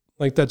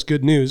 like, that's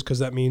good news because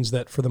that means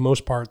that for the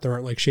most part, there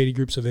aren't like shady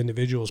groups of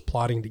individuals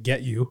plotting to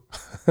get you.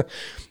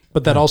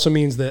 But that also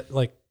means that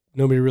like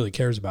nobody really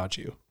cares about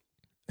you.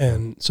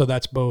 And so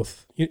that's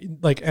both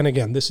like, and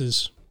again, this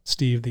is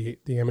Steve, the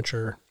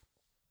amateur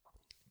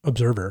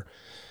observer.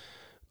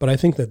 But I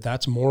think that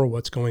that's more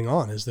what's going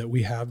on, is that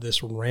we have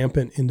this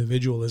rampant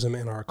individualism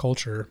in our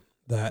culture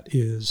that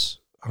is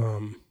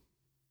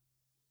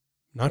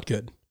not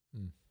good.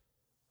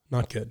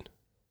 Not good.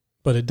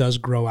 But it does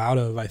grow out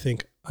of, I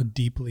think, a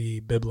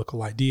deeply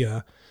biblical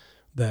idea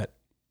that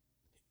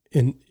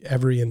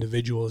every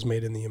individual is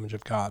made in the image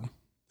of God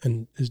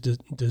and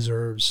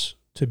deserves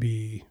to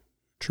be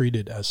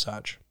treated as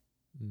such.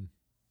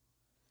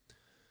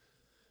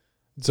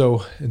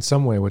 So in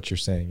some way, what you're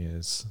saying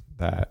is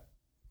that,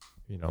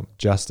 you know,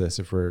 justice,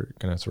 if we're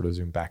going to sort of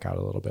zoom back out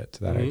a little bit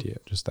to that idea,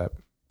 just that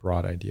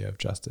broad idea of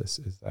justice,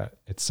 is that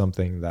it's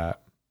something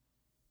that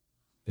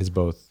is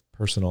both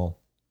personal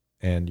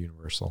and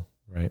universal,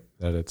 right?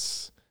 That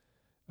it's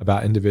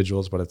about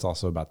individuals, but it's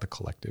also about the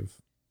collective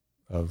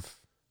of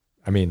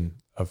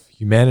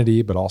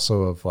humanity, but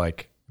also of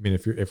like, I mean,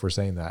 if we're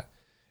saying that,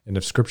 and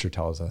if Scripture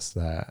tells us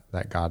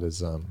that God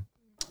is,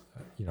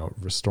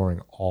 restoring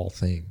all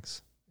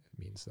things,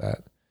 it means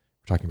that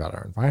we're talking about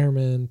our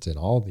environment and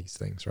all these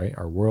things, right?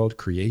 Our world,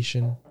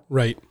 creation.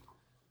 Right.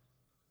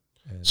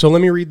 So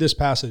let me read this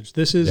passage.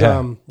 This is,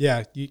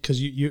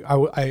 because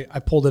I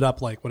pulled it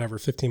up like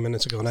 15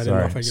 minutes ago, and I didn't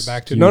know if I get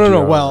back to it.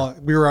 No. Well,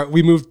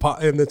 we moved,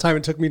 in the time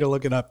it took me to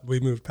look it up, we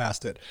moved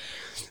past it.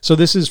 So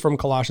this is from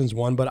Colossians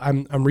 1, but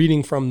I'm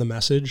reading from the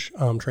Message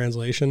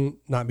translation,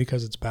 not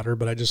because it's better,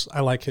 but I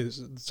like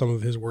some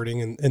of his wording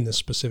in this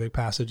specific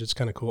passage. It's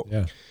kind of cool.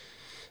 Yeah.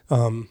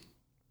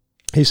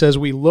 He says,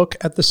 we look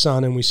at the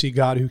sun and we see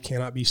God who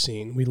cannot be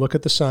seen. We look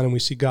at the sun and we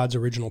see God's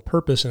original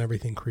purpose in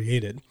everything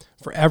created.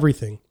 For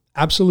everything,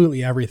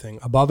 Absolutely everything,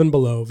 above and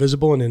below,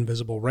 visible and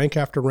invisible, rank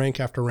after rank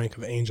after rank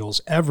of angels,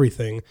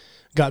 everything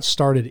got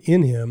started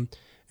in him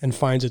and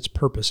finds its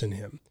purpose in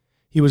him.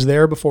 He was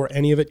there before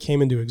any of it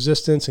came into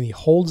existence, and he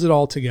holds it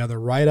all together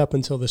right up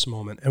until this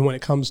moment. And when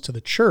it comes to the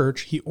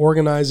church, he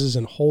organizes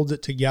and holds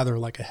it together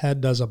like a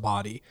head does a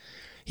body.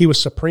 He was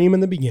supreme in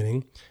the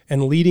beginning,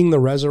 and leading the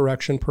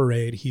resurrection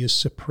parade, he is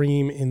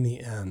supreme in the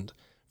end.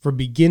 From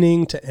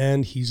beginning to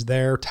end, he's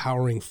there,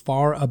 towering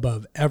far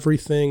above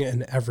everything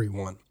and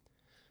everyone.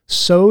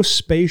 So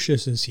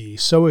spacious is he,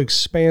 so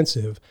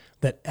expansive,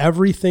 that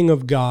everything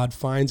of God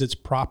finds its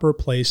proper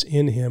place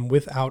in him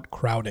without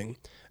crowding.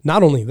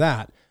 Not only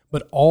that,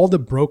 but all the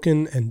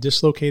broken and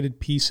dislocated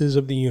pieces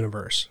of the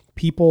universe,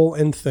 people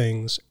and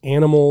things,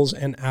 animals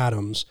and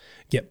atoms,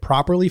 get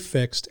properly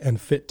fixed and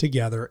fit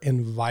together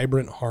in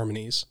vibrant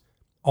harmonies,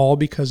 all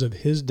because of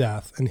his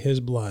death and his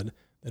blood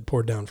that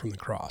poured down from the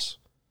cross.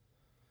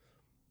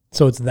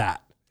 So it's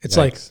that. It's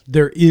like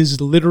there is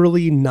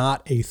literally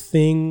not a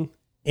thing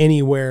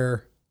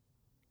anywhere,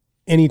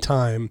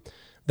 anytime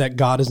that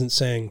God isn't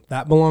saying,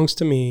 that belongs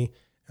to me,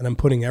 and I'm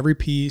putting every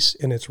piece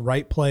in its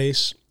right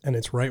place and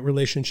its right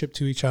relationship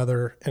to each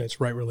other and its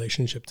right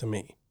relationship to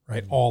me,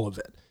 right? All of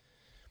it.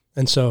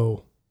 And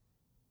so,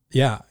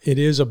 yeah, it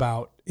is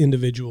about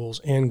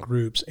individuals and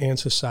groups and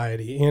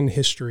society and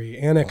history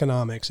and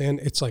economics, and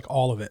it's like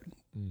all of it.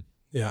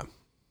 Yeah.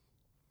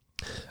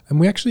 And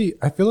we actually,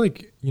 I feel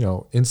like,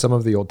 in some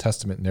of the Old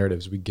Testament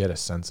narratives, we get a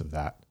sense of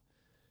that,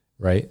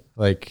 right?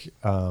 Like,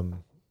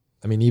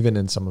 even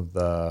in some of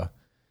the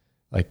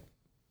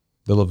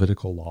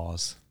Levitical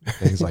laws,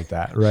 things like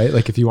that, right?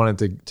 Like if you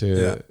wanted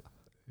to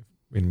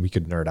we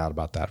could nerd out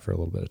about that for a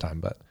little bit of time,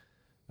 but,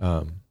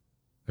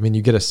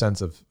 you get a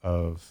sense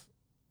of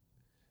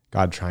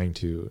God trying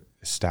to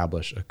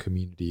establish a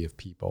community of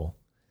people,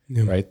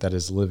 right? That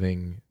is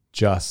living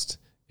just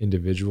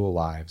individual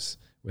lives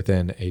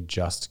within a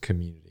just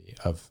community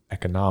of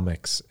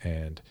economics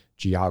and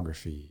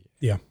geography,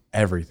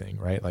 everything,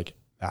 right? Like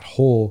that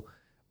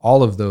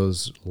all of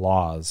those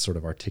laws sort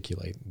of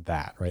articulate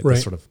that, right?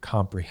 This sort of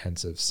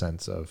comprehensive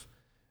sense of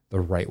the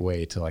right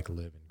way to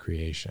live in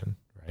creation,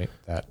 right?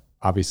 That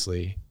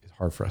obviously is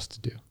hard for us to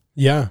do.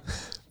 Yeah.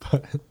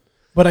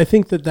 But I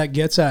think that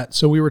gets at,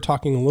 so we were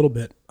talking a little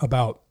bit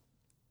about,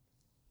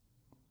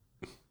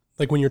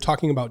 when you're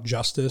talking about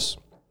justice,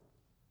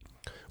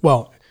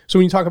 so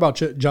when you talk about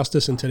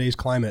justice in today's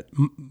climate,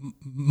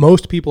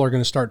 most people are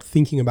going to start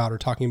thinking about or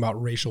talking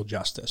about racial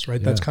justice, right?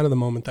 Yeah. That's kind of the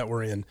moment that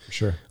we're in.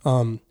 Sure.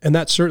 And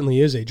that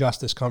certainly is a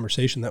justice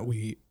conversation that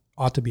we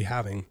ought to be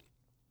having.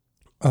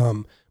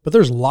 But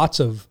there's lots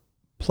of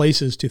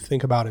places to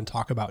think about and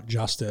talk about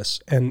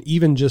justice, and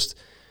even just,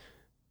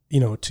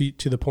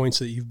 to the points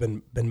that you've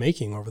been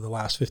making over the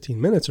last 15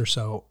 minutes or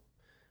so,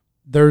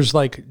 there's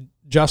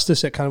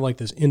justice at kind of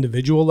this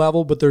individual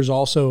level, but there's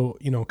also,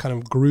 kind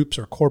of groups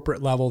or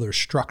corporate level. There's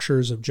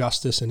structures of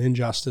justice and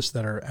injustice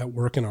that are at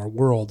work in our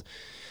world.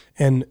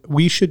 And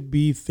we should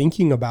be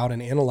thinking about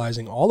and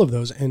analyzing all of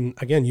those. And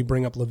again, you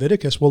bring up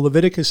Leviticus. Well,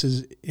 Leviticus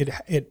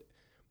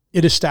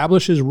it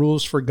establishes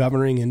rules for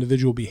governing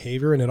individual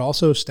behavior, and it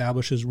also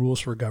establishes rules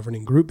for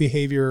governing group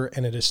behavior,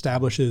 and it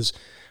establishes,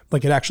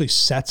 it actually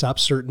sets up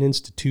certain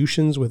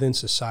institutions within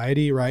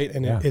society, right?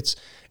 And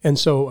and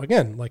so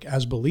again,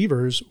 as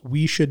believers,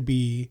 we should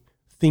be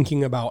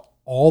thinking about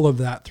all of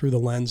that through the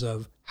lens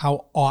of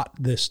how ought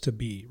this to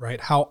be,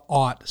 right? How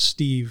ought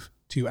Steve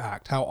to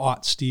act? How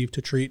ought Steve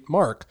to treat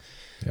Mark?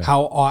 Yeah.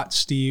 How ought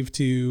Steve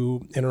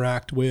to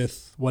interact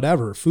with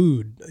whatever,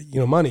 food,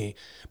 money?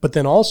 But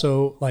then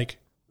also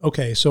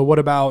okay, so what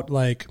about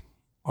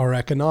our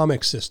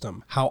economic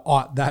system? How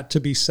ought that to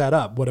be set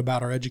up? What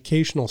about our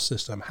educational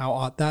system? How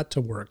ought that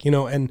to work?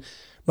 And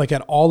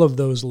at all of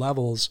those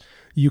levels,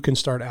 you can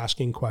start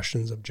asking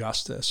questions of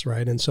justice,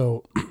 right? And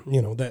so,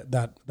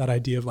 that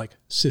idea of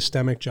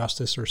systemic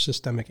justice or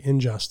systemic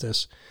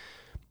injustice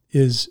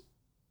is,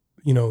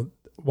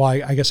 well,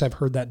 I guess I've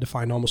heard that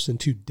defined almost in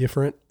two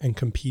different and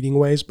competing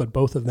ways, but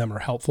both of them are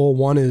helpful.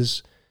 One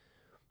is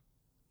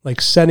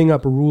setting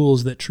up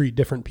rules that treat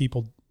different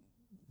people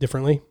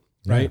differently,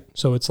 right? Yeah.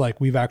 So it's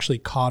we've actually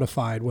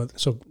codified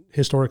so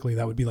historically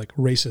that would be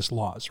racist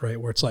laws, right?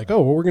 Where it's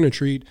we're going to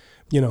treat,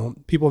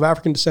 people of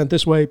African descent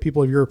this way,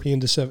 people of European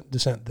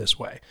descent this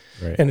way.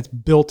 Right. And it's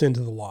built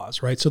into the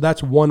laws, right? So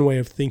that's one way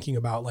of thinking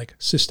about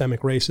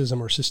systemic racism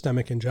or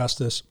systemic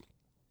injustice,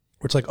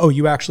 where it's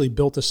you actually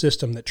built a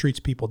system that treats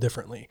people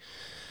differently.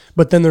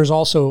 But then there's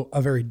also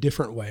a very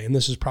different way, and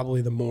this is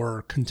probably the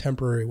more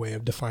contemporary way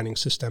of defining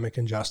systemic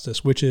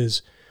injustice, which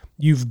is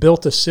you've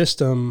built a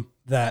system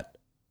that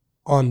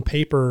on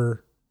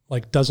paper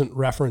doesn't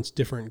reference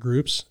different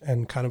groups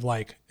and kind of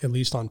at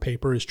least on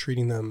paper is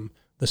treating them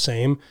the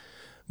same,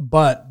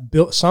 but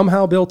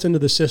somehow built into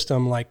the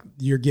system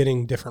you're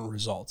getting different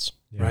results,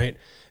 right?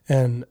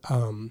 And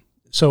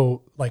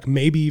so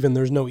maybe even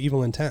there's no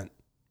evil intent,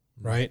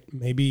 right?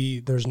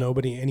 Maybe there's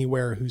nobody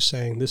anywhere who's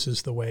saying this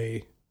is the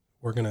way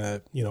we're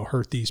going to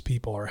hurt these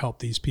people or help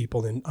these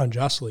people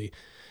unjustly,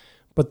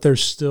 but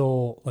there's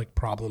still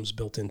problems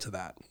built into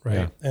that,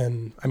 right? Yeah.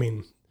 And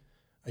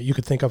You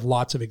could think of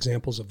lots of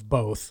examples of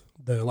both,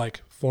 the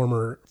like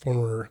former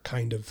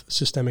kind of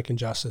systemic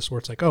injustice where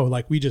it's like, oh,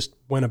 like we just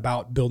went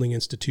about building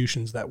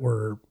institutions that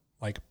were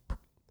like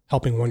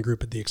helping one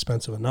group at the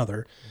expense of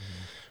another.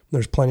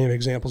 There's plenty of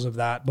examples of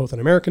that, both in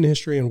American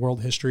history and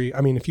world history.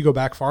 I mean, if you go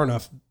back far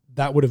enough,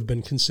 that would have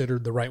been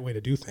considered the right way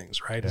to do things,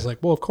 right? It's like,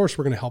 well, of course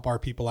we're going to help our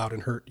people out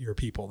and hurt your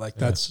people. Like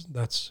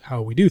that's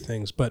how we do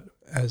things. But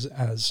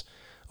as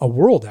a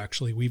world,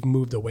 actually, we've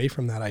moved away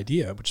from that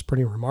idea, which is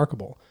pretty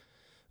remarkable.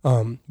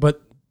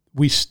 But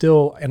we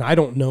still, and I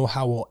don't know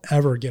how we'll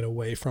ever get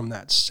away from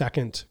that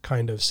second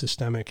kind of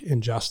systemic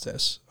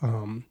injustice,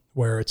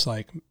 where it's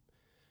like,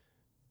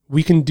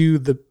 we can do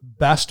the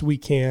best we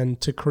can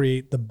to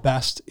create the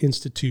best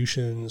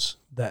institutions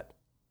that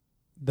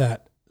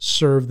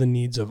serve the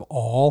needs of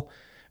all.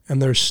 And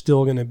there's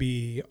still going to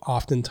be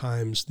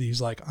oftentimes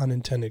these like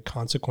unintended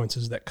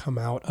consequences that come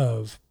out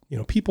of,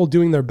 people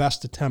doing their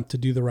best attempt to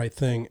do the right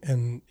thing,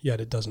 and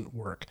yet it doesn't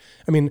work.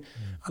 I mean,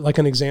 like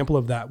an example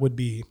of that would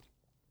be,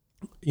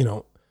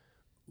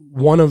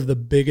 one of the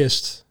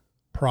biggest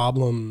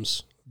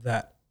problems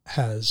that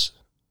has,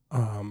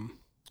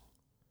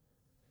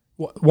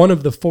 one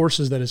of the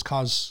forces that has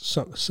caused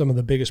some of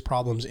the biggest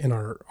problems in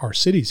our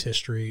city's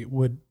history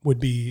would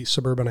be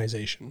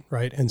suburbanization,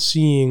 right? And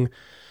seeing,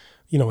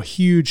 a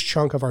huge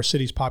chunk of our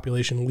city's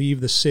population leave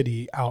the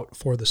city out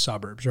for the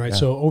suburbs, right? Yeah.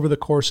 So over the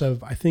course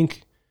of, I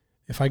think,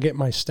 if I get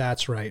my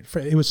stats right,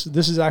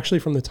 this is actually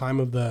from the time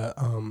of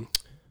the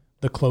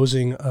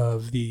closing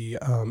of the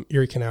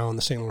Erie Canal and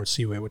the St. Lawrence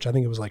Seaway, which I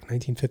think it was like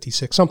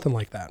 1956, something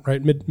like that,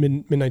 right? Mid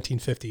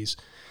 1950s.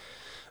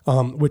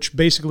 Which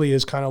basically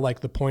is kind of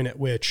like the point at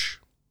which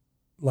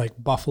like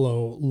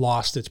Buffalo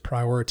lost its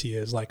priority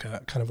as like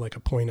a kind of like a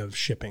point of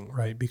shipping,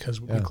 right?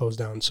 Because we closed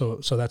down.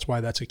 So that's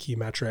why that's a key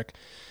metric.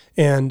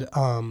 And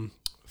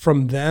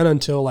from then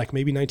until like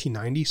maybe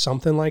 1990,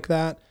 something like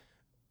that,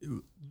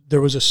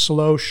 there was a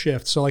slow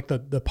shift. So like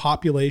the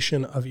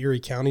population of Erie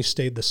County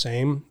stayed the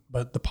same,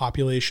 but the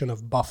population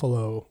of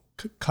Buffalo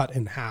cut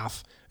in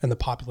half and the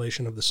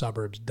population of the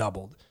suburbs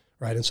doubled.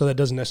 Right. And so that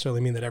doesn't necessarily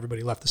mean that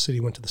everybody left the city,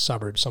 went to the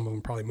suburbs. Some of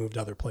them probably moved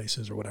other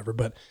places or whatever.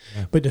 But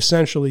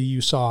essentially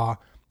you saw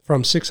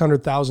from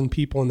 600,000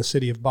 people in the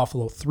city of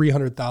Buffalo,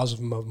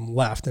 300,000 of them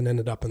left and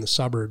ended up in the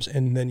suburbs.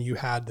 And then you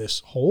had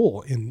this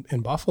hole in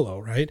Buffalo,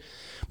 right?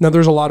 Now,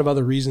 there's a lot of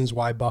other reasons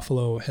why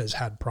Buffalo has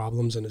had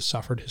problems and has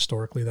suffered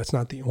historically. That's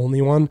not the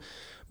only one.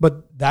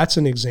 But that's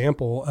an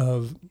example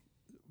of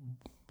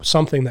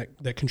something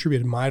that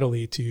contributed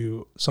mightily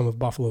to some of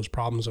Buffalo's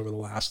problems over the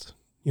last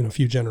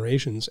few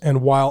generations.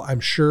 And while I'm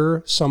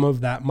sure some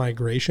of that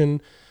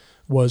migration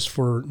was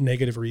for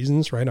negative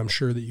reasons, right? I'm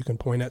sure that you can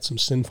point at some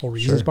sinful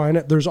reasons behind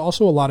it. There's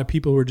also a lot of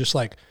people who are just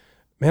like,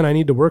 man, I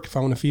need to work if I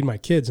want to feed my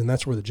kids, and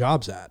that's where the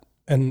job's at.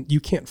 And you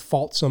can't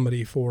fault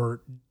somebody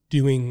for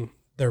doing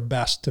their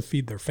best to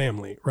feed their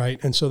family,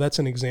 right? And so that's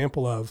an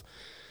example of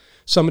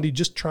somebody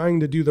just trying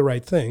to do the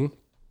right thing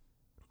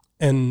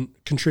and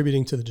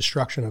contributing to the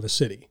destruction of a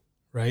city,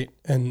 right?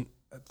 And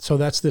so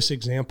that's this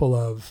example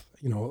of,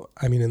 in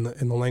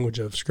the language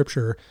of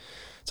Scripture,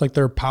 it's like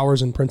there are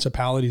powers and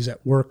principalities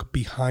at work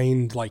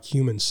behind like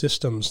human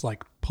systems,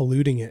 like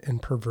polluting it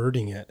and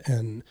perverting it.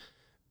 And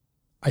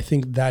I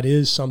think that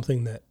is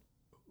something that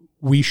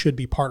we should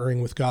be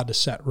partnering with God to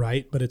set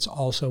right, but it's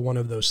also one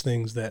of those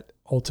things that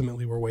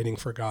ultimately we're waiting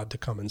for God to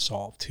come and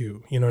solve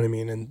too. You know what I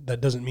mean? And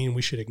that doesn't mean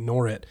we should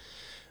ignore it,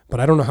 but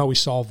I don't know how we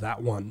solve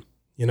that one.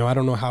 I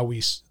don't know how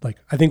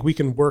I think we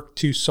can work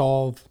to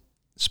solve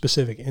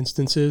specific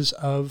instances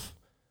of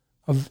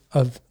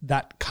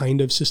that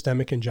kind of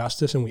systemic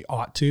injustice, and we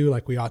ought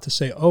to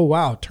say, oh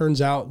wow,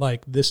 turns out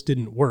like this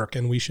didn't work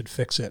and we should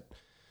fix it.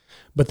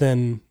 But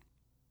then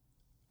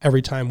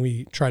every time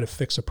we try to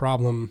fix a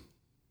problem,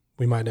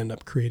 we might end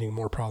up creating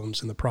more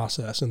problems in the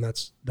process, and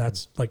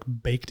that's like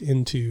baked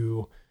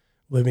into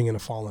living in a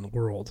fallen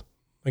world.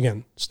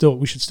 Again,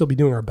 we should still be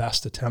doing our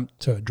best attempt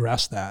to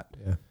address that.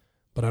 Yeah.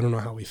 But I don't know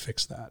how we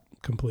fix that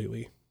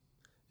completely.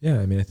 Yeah,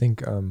 I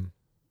think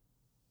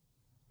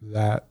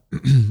that,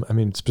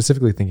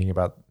 specifically thinking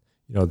about,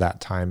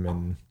 that time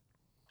in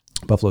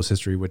Buffalo's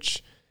history,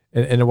 which,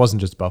 and it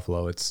wasn't just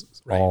Buffalo,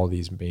 it's all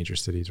these major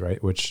cities,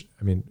 right? Which,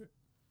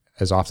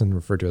 is often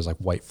referred to as like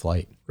white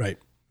flight. Right.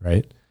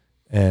 Right.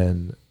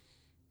 And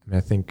I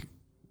think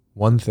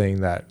one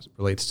thing that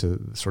relates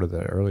to sort of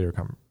the earlier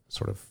point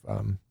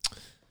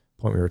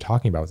we were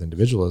talking about with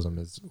individualism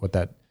is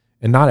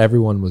and not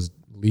everyone was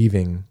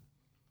leaving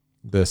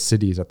the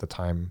cities at the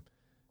time.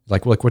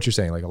 Like what you're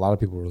saying, like a lot of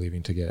people were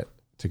leaving to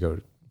go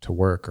to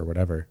work or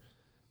whatever.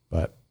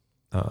 But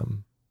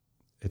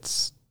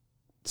it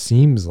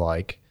seems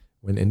like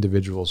when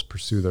individuals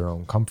pursue their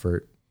own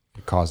comfort,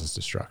 it causes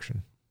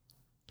destruction.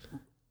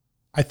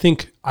 I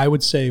think I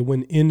would say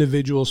when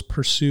individuals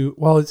pursue,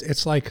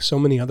 it's like so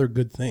many other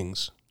good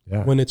things.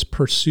 Yeah. When it's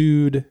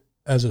pursued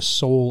as a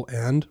sole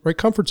end, right?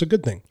 Comfort's a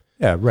good thing.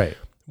 Yeah, right.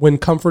 When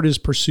comfort is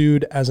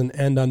pursued as an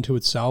end unto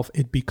itself,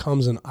 it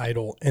becomes an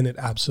idol, and it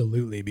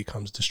absolutely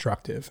becomes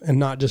destructive, and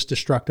not just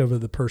destructive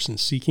of the person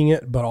seeking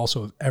it, but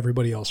also of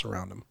everybody else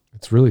around them.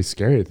 It's really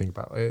scary to think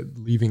about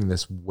leaving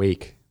this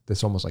wake,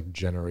 this almost like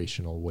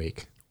generational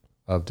wake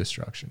of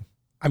destruction.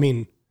 I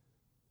mean,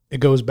 it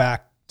goes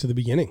back to the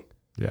beginning.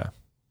 Yeah.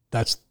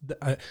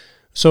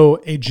 So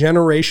a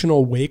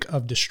generational wake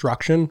of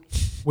destruction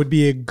would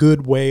be a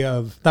good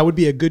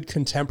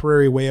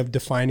contemporary way of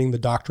defining the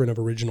doctrine of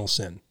original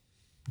sin.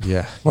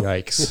 Yeah.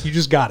 Yikes. You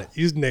just got it.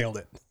 You just nailed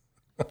it.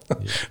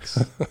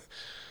 Yikes.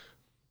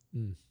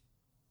 And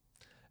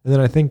then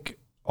I think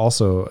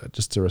also,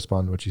 just to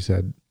respond to what you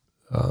said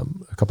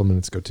a couple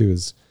minutes ago too,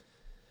 is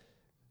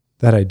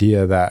that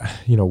idea that,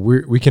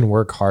 we can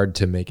work hard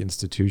to make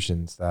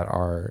institutions that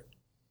are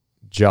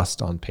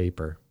just on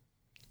paper,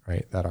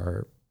 right? That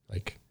are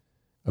like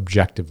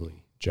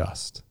objectively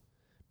just,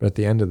 but at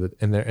the end of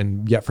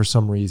and yet for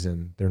some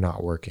reason they're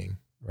not working,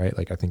 right?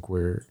 Like I think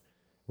we're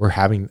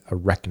having a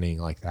reckoning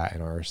like that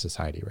in our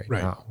society right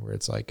now, where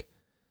it's like,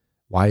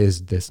 why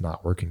is this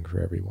not working for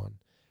everyone?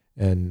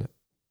 And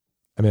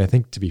I mean, I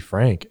think, to be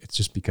frank, it's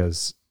just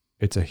because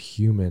it's a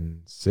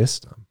human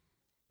system,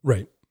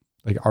 right?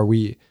 Like,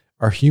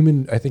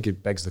 I think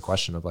it begs the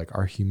question of like,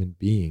 are human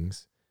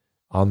beings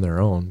on their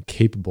own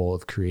capable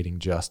of creating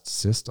just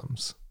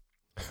systems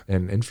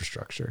and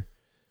infrastructure?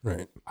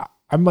 Right.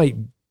 I might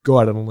go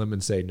out on a limb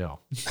and say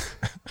no.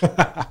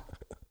 I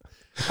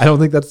don't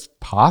think that's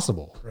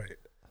possible. Right.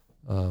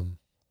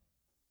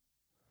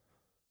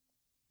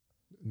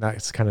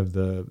 That's kind of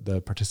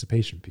the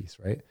participation piece,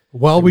 right?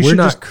 Well, we should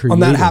just,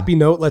 on that happy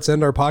note, let's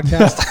end our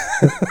podcast.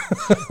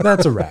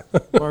 That's a wrap.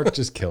 Mark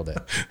just killed it.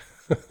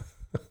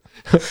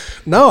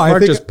 No,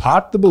 Mark just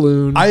popped the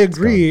balloon. I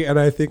agree. And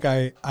I think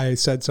I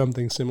said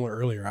something similar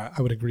earlier.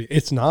 I would agree.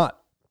 That's not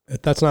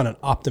an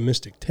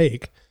optimistic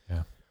take.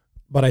 Yeah.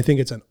 But I think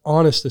it's an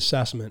honest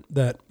assessment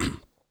that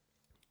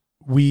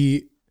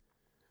we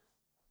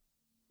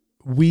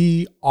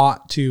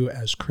ought to,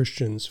 as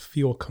Christians,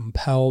 feel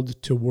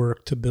compelled to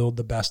work to build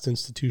the best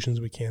institutions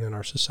we can in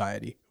our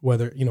society,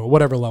 whether,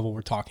 whatever level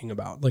we're talking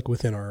about, like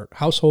within our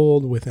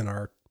household, within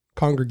our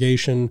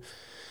congregation,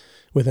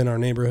 within our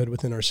neighborhood,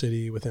 within our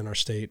city, within our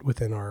state,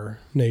 within our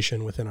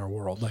nation, within our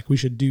world. Like, we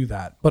should do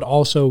that. But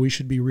also we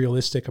should be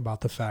realistic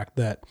about the fact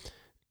that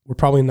we're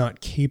probably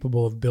not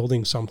capable of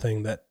building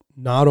something that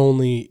not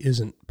only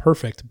isn't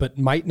perfect, but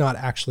might not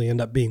actually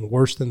end up being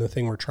worse than the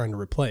thing we're trying to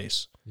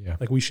replace. Yeah.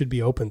 Like, we should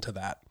be open to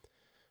that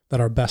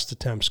our best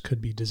attempts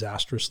could be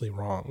disastrously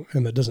wrong.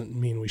 And that doesn't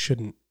mean we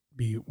shouldn't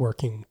be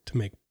working to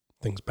make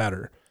things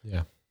better.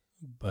 Yeah.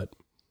 But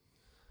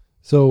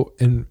so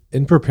in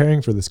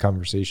preparing for this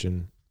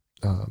conversation,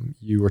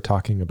 you were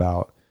talking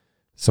about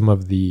some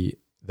of the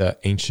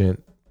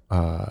ancient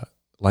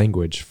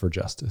language for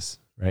justice,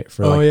 right?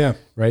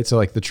 Right. So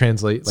like the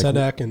translate, like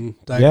Tzedek and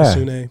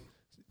Daikasune. Yeah.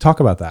 Talk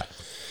about that.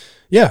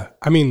 Yeah.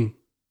 I mean,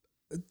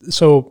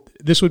 so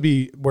this would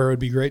be where it would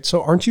be great.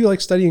 So aren't you like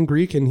studying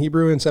Greek and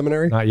Hebrew in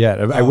seminary? Not yet.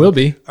 I will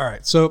be. All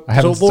right. So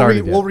we'll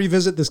we'll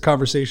revisit this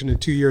conversation in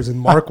 2 years, and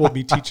Mark will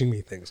be teaching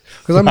me things,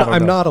 because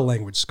I'm not a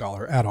language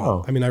scholar at all.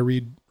 Oh. I mean, I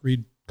read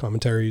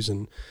commentaries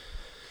and,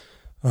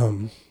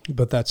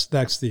 but that's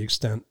the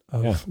extent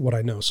of what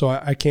I know. So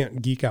I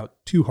can't geek out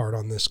too hard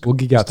on this. We'll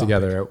geek out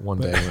together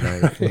one day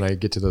when I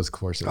get to those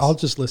courses. I'll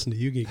just listen to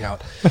you geek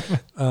out.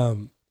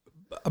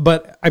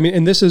 But I mean,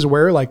 and this is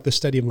where like the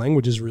study of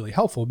language is really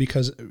helpful,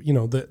 because,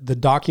 the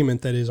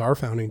document that is our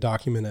founding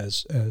document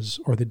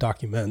or the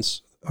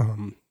documents,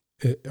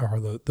 are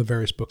the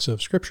various books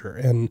of Scripture,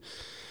 and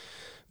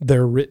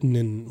they're written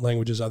in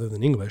languages other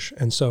than English.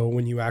 And so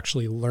when you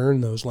actually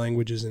learn those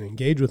languages and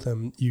engage with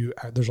them,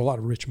 there's a lot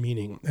of rich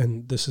meaning.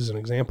 And this is an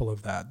example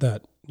of that,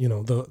 the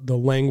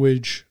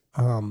language,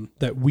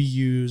 that we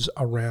use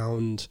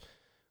around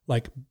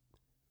like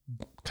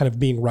kind of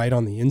being right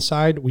on the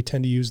inside, we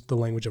tend to use the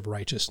language of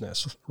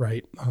righteousness,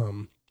 right?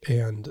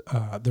 And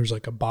there's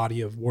like a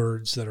body of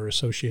words that are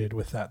associated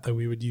with that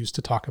we would use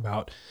to talk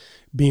about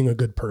being a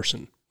good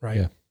person, right?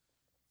 Yeah.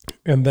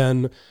 And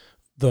then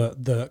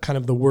the kind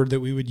of the word that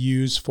we would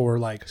use for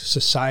like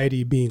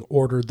society being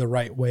ordered the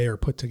right way or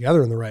put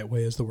together in the right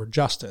way is the word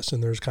justice.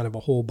 And there's kind of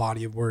a whole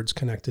body of words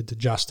connected to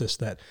justice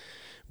that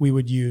we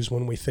would use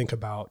when we think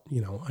about,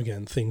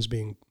 again, things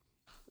being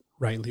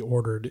rightly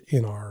ordered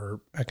in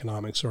our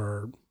economics or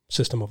our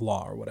system of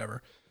law or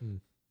whatever.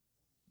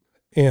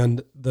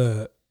 And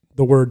the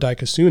word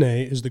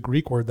daikasune is the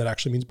Greek word that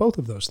actually means both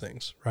of those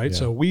things, right? Yeah.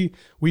 So we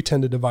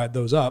tend to divide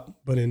those up,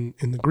 but in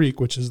the Greek,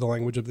 which is the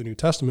language of the New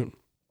Testament,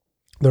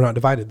 they're not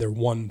divided. They're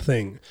one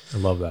thing. I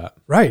love that.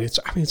 Right. It's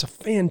a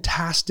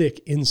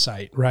fantastic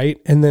insight, right?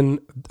 And then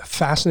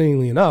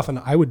fascinatingly enough, and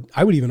I would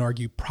even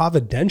argue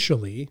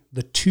providentially,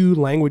 the two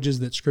languages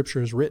that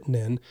Scripture is written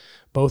in,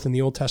 both in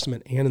the Old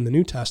Testament and in the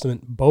New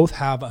Testament, both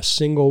have a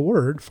single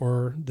word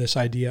for this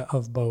idea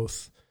of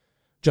both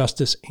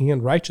justice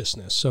and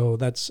righteousness. So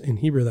that's in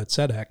Hebrew, that's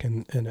tzedek,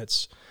 and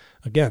it's,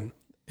 again,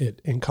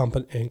 it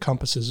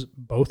encompasses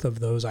both of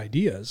those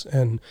ideas.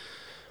 And,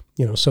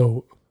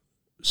 so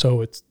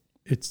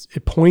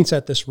it points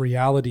at this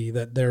reality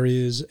that there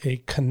is a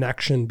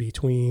connection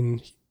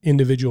between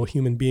individual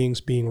human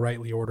beings being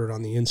rightly ordered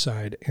on the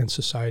inside and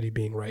society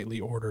being rightly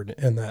ordered,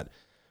 and that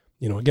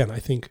again, I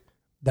think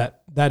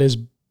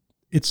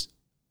it's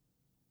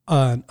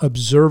an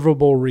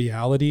observable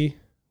reality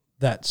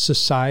that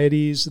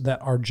societies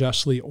that are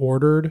justly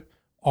ordered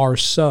are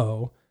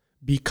so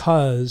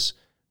because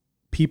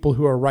people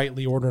who are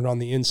rightly ordered on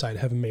the inside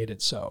have made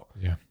it so.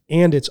 Yeah.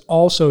 And it's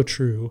also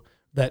true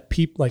that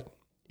people, like,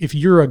 if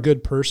you're a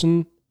good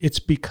person, it's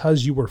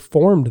because you were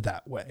formed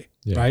that way,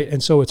 right?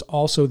 And so it's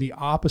also the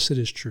opposite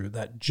is true,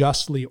 that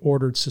justly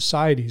ordered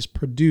societies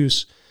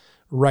produce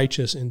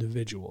righteous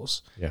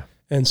individuals. Yeah.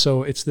 And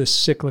so it's this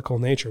cyclical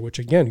nature, which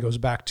again goes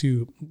back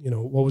to,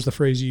 what was the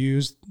phrase you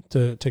used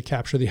to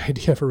capture the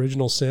idea of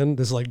original sin?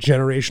 This like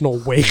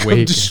generational wake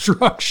of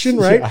destruction,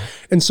 right? Yeah.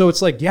 And so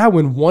it's like,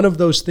 when one of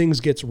those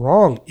things gets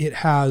wrong, it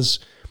has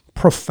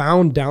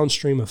profound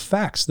downstream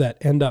effects that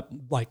end up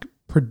like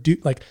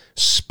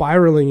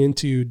spiraling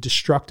into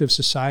destructive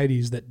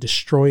societies that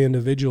destroy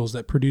individuals,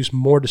 that produce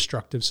more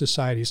destructive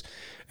societies.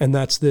 And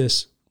that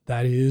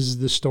is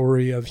the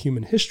story of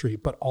human history.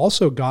 But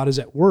also God is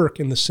at work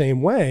in the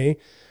same way,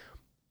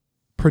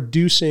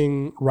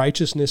 producing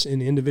righteousness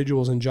in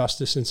individuals and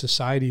justice in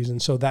societies.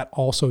 And so that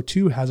also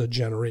too has a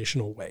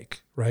generational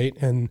wake, right?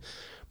 And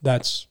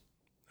that's,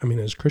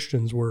 as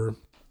Christians, we're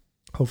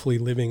hopefully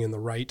living in the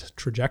right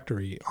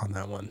trajectory on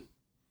that one.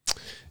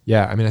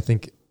 Yeah. I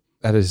think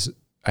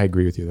I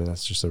agree with you that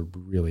that's just a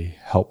really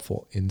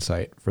helpful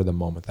insight for the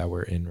moment that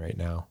we're in right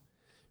now,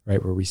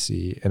 right? Where we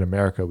see in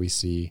America, we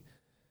see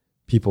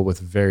people with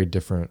very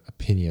different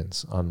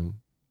opinions on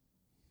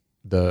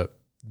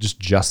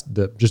just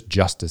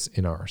justice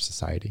in our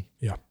society.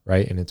 Yeah.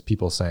 Right. And it's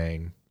people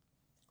saying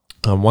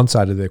on one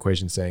side of the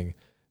equation saying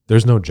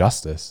there's no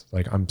justice.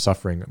 Like I'm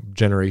suffering,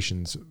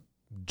 generations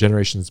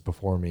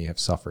before me have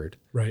suffered.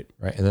 Right.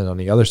 Right. And then on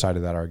the other side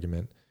of that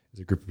argument is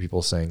a group of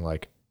people saying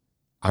like,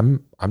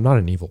 I'm not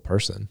an evil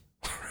person.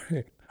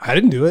 Right. I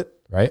didn't do it.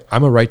 Right.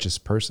 I'm a righteous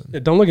person. Yeah,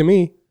 don't look at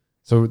me.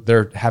 So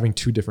they're having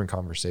two different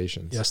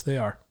conversations. Yes, they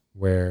are.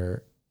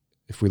 Where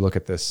if we look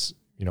at this,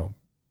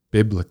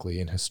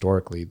 biblically and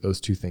historically, those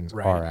two things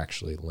are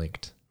actually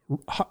linked.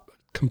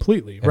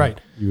 Completely. And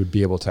right. You would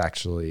be able to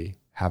actually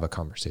have a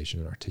conversation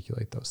and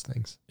articulate those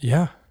things.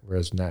 Yeah.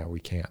 Whereas now we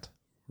can't.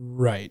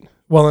 Right.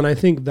 Well, and I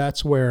think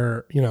that's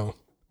where,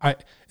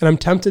 I'm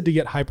tempted to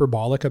get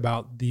hyperbolic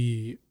about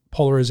the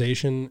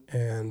polarization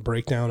and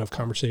breakdown of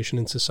conversation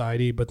in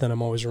society, but then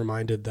I'm always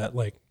reminded that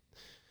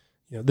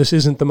this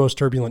isn't the most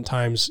turbulent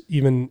times,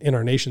 even in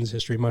our nation's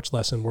history, much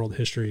less in world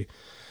history.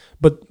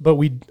 But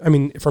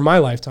for my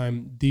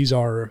lifetime, these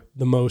are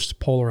the most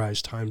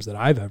polarized times that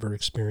I've ever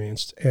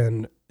experienced.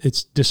 And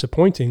it's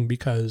disappointing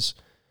because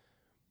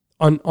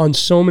on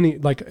so many,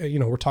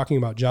 we're talking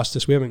about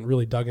justice. We haven't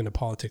really dug into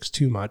politics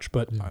too much,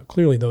 but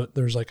clearly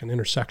there's like an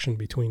intersection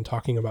between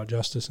talking about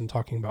justice and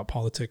talking about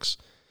politics.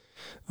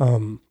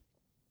 And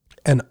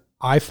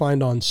I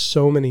find on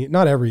so many,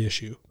 not every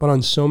issue, but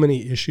on so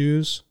many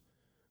issues,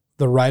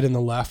 the right and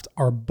the left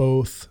are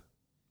both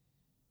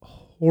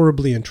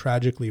horribly and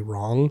tragically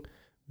wrong,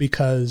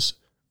 because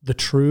the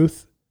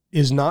truth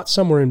is not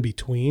somewhere in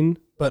between,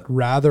 but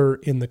rather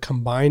in the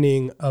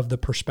combining of the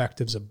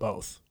perspectives of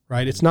both,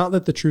 right? It's not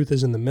that the truth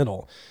is in the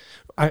middle.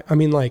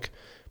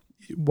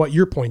 What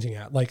you're pointing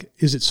at,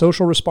 is it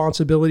social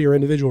responsibility or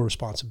individual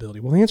responsibility?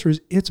 Well, the answer is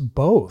it's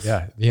both.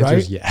 Yeah, the answer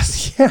is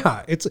yes.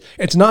 Yeah,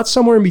 it's not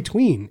somewhere in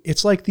between.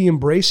 It's like the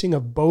embracing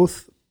of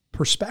both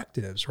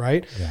perspectives,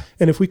 right? Yeah.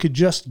 And if we could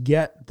just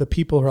get the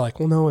people who are like,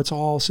 well, no, it's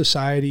all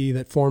society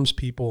that forms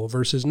people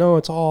versus no,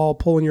 it's all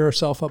pulling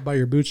yourself up by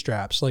your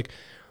bootstraps.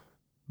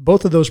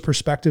 Both of those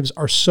perspectives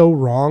are so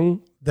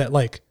wrong that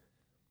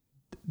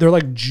they're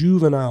like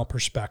juvenile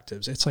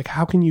perspectives. It's like,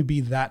 how can you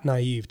be that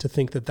naive to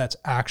think that that's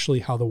actually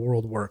how the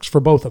world works for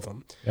both of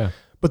them? Yeah.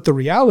 But the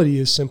reality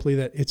is simply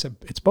that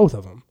it's both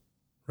of them,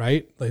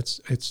 right?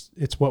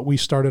 It's what we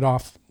started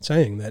off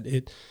saying, that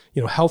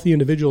healthy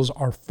individuals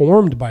are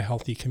formed by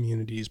healthy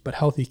communities, but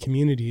healthy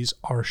communities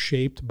are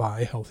shaped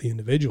by healthy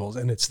individuals.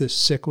 And it's this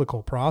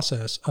cyclical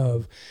process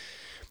of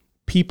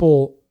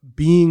people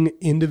being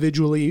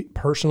individually,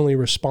 personally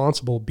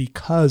responsible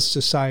because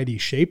society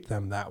shaped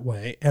them that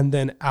way. And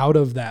then out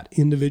of that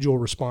individual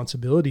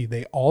responsibility,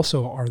 they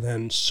also are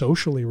then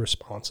socially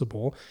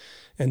responsible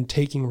and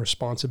taking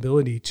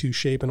responsibility to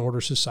shape and order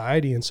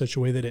society in such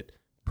a way that it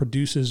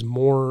produces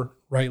more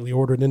rightly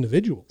ordered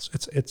individuals.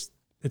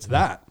 It's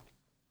that.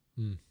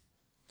 Mm.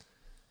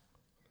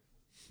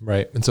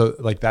 Right. And so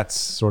that's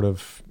sort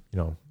of,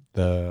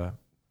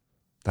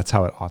 that's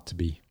how it ought to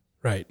be.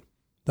 Right.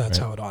 That's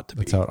how it ought to be.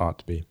 That's how it ought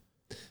to be.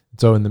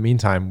 So in the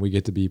meantime, we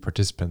get to be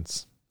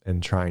participants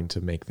in trying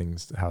to make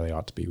things how they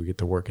ought to be. We get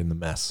to work in the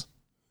mess.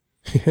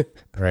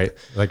 Right?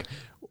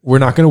 We're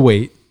not going to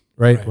wait,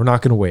 right? We're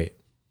not going to wait.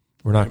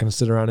 We're not going to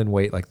sit around and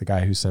wait like the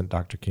guy who sent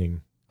Dr.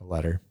 King a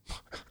letter.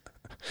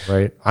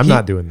 Right? I'm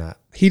not doing that.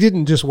 He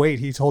didn't just wait.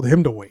 He told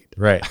him to wait.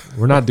 Right.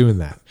 We're not doing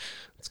that.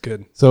 It's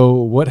good. So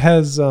what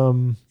has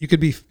you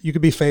could be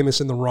famous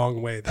in the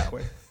wrong way that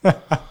way.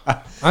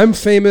 I'm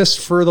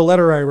famous for the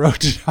letter I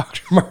wrote to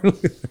Dr. Martin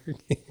Luther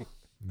King.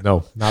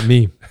 No, not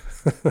me.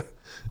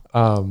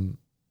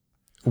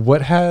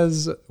 what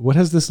has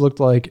this looked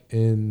like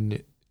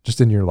in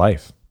your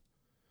life?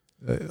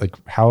 Like,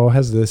 how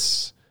has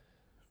this?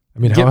 I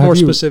mean, Get how more have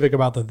you, specific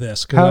about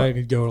this, because I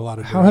could go a lot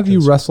of. How have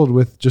you wrestled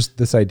with just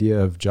this idea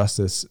of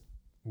justice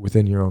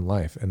within your own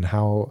life, and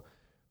how,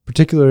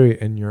 particularly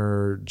in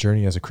your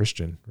journey as a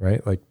Christian,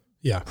 right? Like,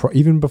 yeah,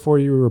 even before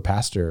you were a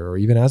pastor, or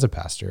even as a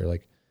pastor,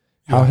 like,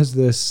 how has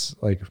this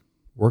like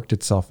worked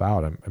itself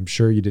out? I'm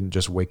sure you didn't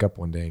just wake up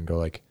one day and go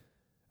like,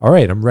 all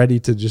right, I'm ready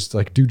to just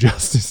like do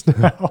justice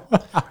now.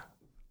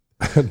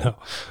 No.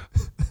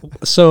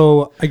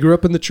 So I grew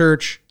up in the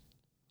church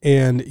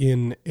and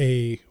in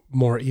a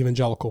more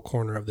evangelical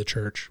corner of the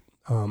church.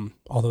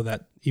 Although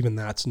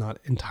that's not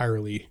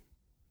entirely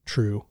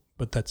true,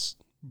 but that's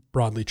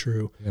broadly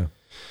true. Yeah.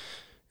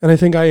 And I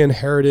think I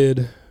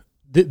inherited,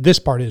 this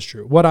part is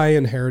true. What I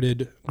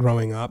inherited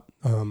growing up,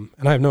 and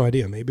I have no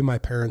idea, maybe my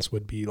parents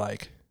would be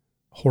like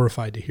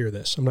horrified to hear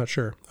this. I'm not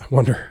sure. I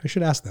wonder, I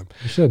should ask them.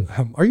 You should.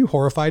 Are you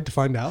horrified to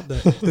find out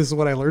that this is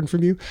what I learned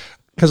from you?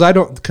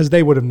 Because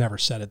they would have never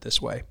said it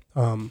this way.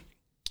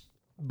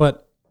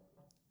 But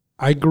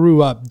I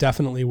grew up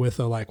definitely with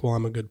a like, well,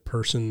 I'm a good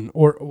person,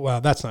 or,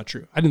 well, that's not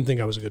true. I didn't think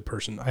I was a good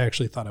person. I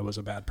actually thought I was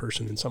a bad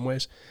person in some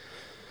ways,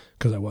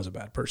 because I was a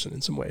bad person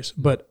in some ways.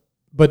 But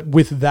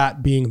with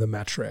that being the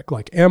metric,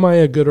 like, am I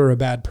a good or a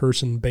bad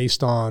person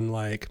based on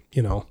like,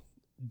 you know,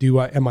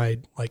 am I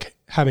like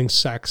having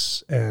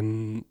sex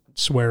and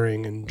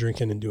swearing and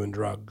drinking and doing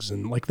drugs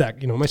and like that,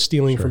 you know, am I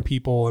stealing from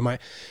people? Am I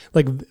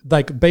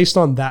like based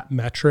on that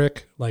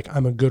metric, like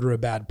I'm a good or a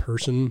bad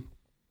person?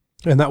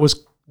 And that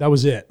was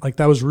it. Like,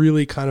 that was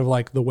really kind of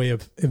like the way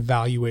of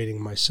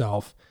evaluating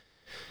myself.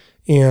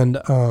 And,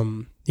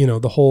 you know,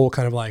 the whole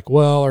kind of like,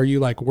 well, are you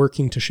like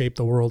working to shape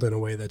the world in a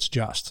way that's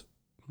just?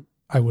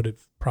 I would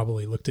have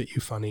probably looked at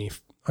you funny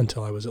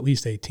until I was at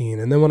least 18.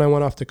 And then when I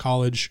went off to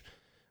college,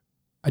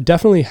 I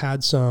definitely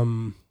had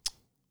some,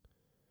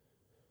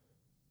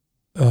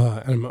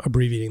 and I'm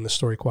abbreviating the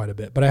story quite a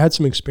bit, but I had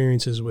some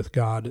experiences with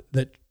God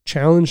that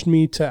challenged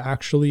me to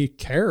actually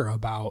care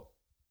about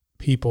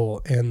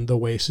people and the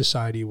way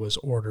society was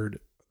ordered,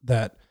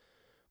 that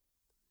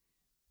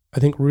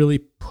I think really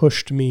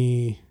pushed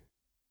me.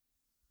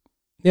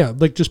 Yeah,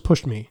 like just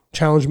pushed me,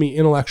 challenged me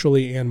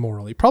intellectually and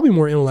morally, probably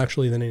more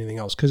intellectually than anything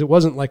else. Because it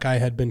wasn't like I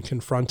had been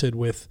confronted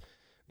with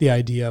the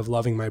idea of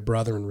loving my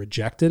brother and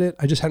rejected it.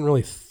 I just hadn't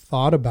really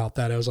thought about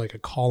that as like a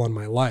call on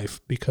my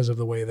life, because of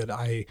the way that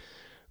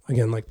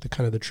again, like the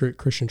kind of the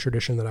Christian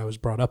tradition that I was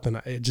brought up in,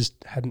 it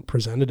just hadn't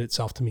presented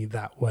itself to me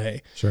that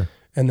way. Sure.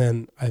 And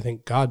then I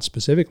think God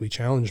specifically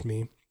challenged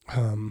me.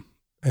 And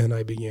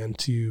I began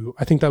to,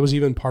 I think that was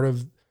even part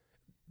of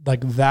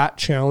like that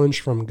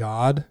challenge from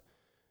God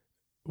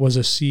was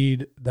a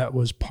seed that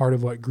was part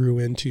of what grew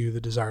into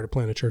the desire to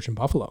plant a church in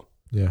Buffalo.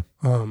 Yeah.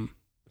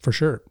 For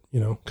sure.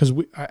 You know, because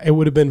it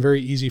would have been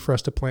very easy for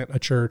us to plant a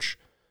church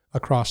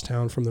across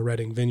town from the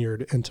Redding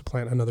Vineyard and to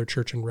plant another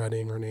church in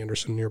Redding or in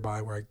Anderson nearby,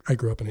 where I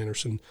grew up in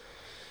Anderson.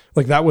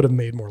 Like, that would have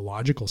made more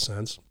logical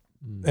sense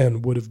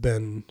and would have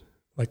been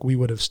like, we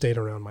would have stayed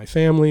around my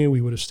family. We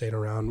would have stayed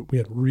around. We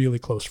had really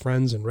close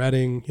friends in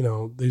Redding. You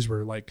know, these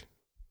were like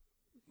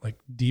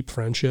deep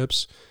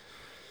friendships.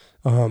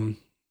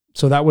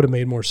 So that would have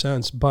made more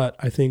sense. But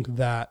I think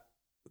that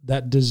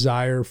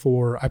desire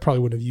for, I probably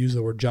wouldn't have used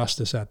the word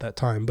justice at that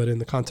time, but in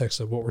the context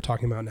of what we're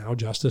talking about now,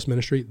 justice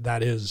ministry,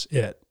 that is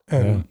it.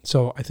 And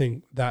so I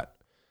think that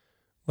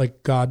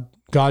like God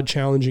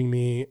challenging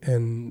me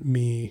and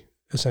me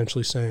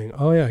essentially saying,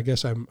 oh yeah, I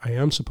guess I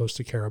am supposed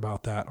to care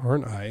about that,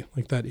 aren't I?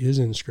 Like, that is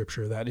in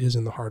Scripture. That is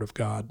in the heart of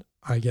God.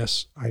 I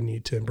guess I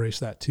need to embrace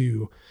that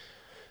too,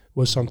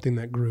 was something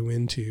that grew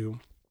into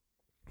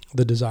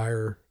the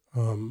desire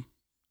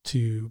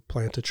to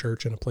plant a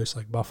church in a place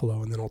like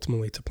Buffalo, and then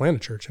ultimately to plant a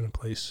church in a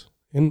place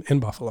in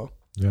Buffalo.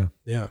 Yeah.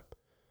 Yeah.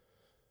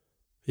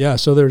 Yeah.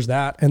 So there's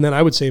that. And then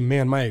I would say,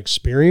 man, my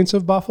experience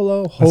of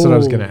Buffalo, that's what I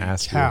was going to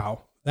ask you.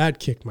 That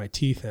kicked my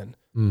teeth in.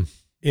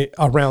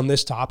 Around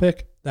this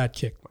topic, that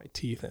kicked my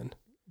teeth in.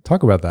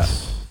 Talk about that.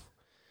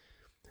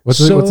 What's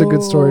a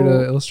good story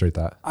to illustrate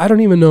that? I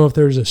don't even know if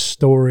there's a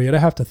story. I'd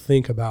have to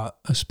think about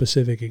a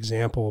specific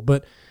example,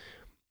 but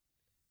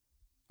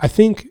I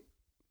think,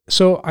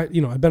 so I've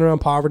been around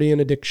poverty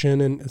and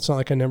addiction, and it's not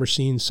like I never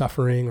seen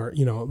suffering or,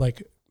 you know,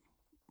 like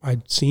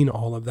I'd seen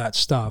all of that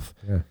stuff.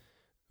 Yeah.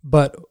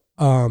 But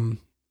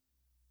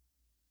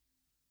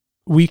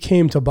we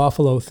came to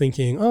Buffalo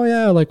thinking, oh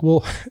yeah, like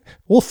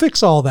we'll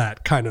fix all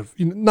that, kind of,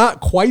 you know, not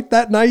quite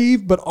that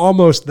naive, but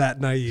almost that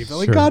naive.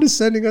 Like, sure. God is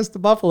sending us to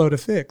Buffalo to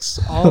fix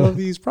all of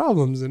these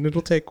problems, and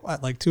it'll take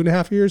like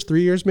 2.5 years,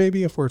 3 years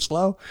maybe if we're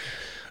slow.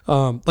 Like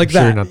I'm that.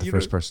 sure you're not the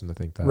first person to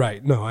think that.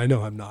 Right. No, I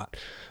know I'm not.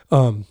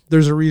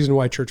 There's a reason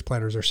why church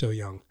planners are so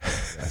young.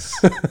 Yes.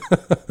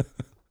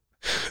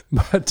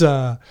 But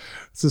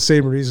it's the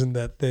same reason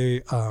that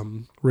they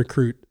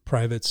recruit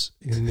privates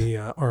in the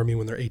Army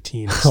when they're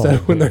 18 instead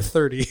of when they're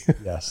 30.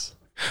 Yes.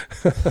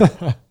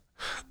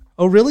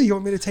 Oh, really? You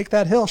want me to take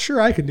that hill? Sure,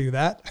 I can do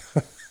that.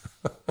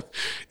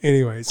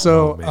 Anyway,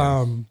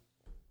 so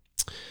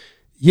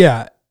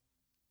yeah,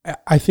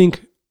 I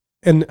think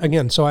and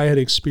again, so I had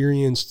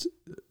experienced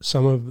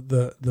some of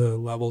the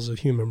levels of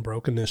human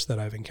brokenness that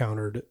I've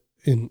encountered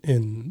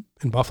in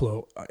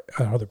Buffalo at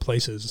other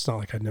places. It's not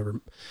like I'd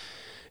never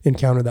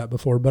encountered that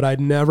before, but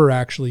I'd never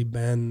actually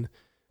been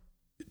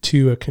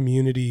to a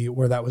community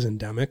where that was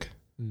endemic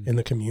in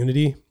the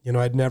community. You know,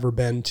 I'd never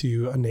been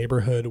to a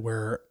neighborhood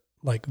where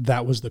like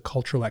that was the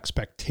cultural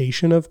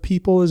expectation of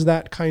people, is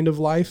that kind of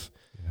life.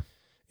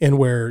 And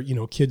where, you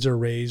know, kids are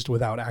raised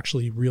without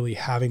actually really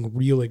having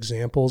real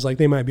examples. Like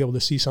they might be able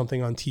to see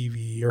something on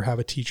TV or have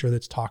a teacher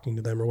that's talking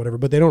to them or whatever,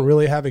 but they don't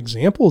really have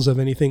examples of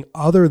anything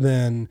other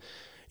than,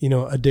 you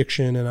know,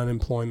 addiction and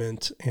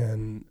unemployment.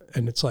 And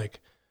it's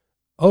like,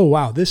 oh,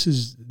 wow, this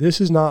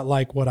is not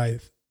like what I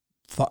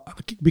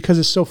thought, because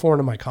it's so foreign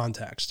to my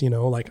context. You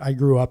know, like I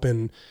grew up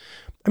in,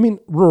 I mean,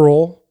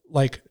 rural,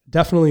 like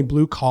definitely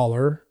blue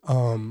collar,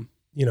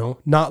 you know,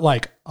 not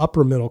like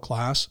upper middle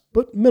class,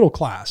 but middle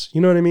class, you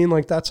know what I mean?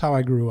 Like that's how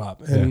I grew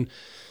up. And,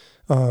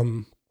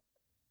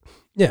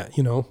 yeah,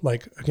 you know,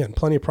 like again,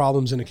 plenty of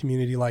problems in a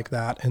community like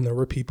that. And there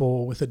were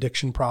people with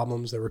addiction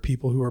problems. There were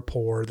people who were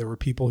poor. There were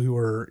people who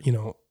were, you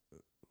know,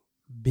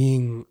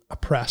 being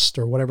oppressed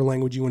or whatever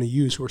language you want to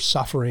use, who were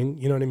suffering,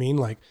 you know what I mean?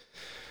 Like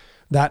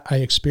that, I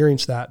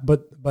experienced that,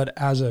 but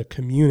as a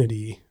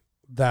community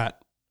that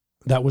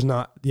was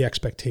not the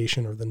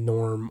expectation or the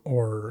norm,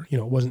 or, you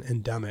know, it wasn't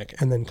endemic.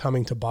 And then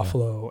coming to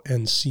Buffalo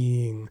and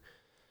seeing,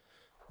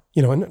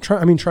 you know, and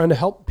trying to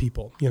help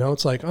people, you know,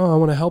 it's like, oh, I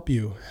want to help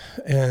you.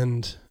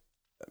 And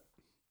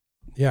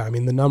yeah, I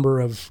mean, the number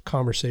of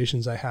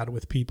conversations I had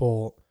with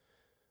people,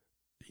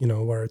 you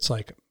know, where it's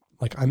like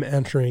I'm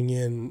entering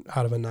in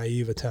out of a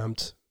naive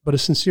attempt, but a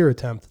sincere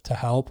attempt to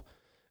help.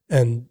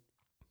 And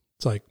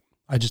it's like,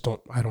 I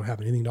don't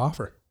have anything to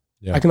offer.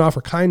 Yeah. I can offer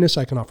kindness.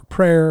 I can offer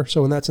prayer.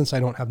 So in that sense, I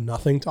don't have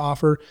nothing to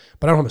offer,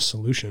 but I don't have a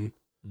solution.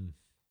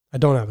 I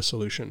don't have a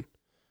solution.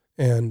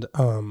 And,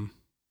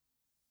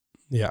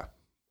 yeah,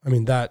 I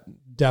mean,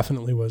 that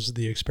definitely was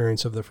the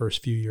experience of the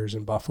first few years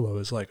in Buffalo,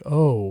 is like,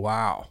 oh,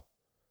 wow,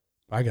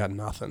 I got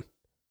nothing.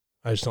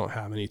 I just don't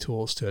have any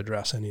tools to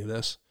address any of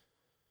this.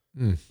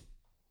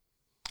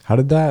 How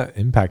did that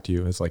impact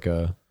you as like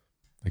a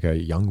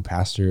young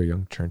pastor, a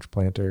young church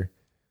planter?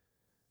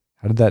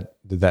 How did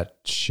that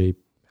shape?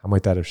 How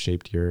might that have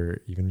shaped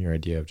your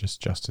idea of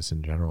just justice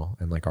in general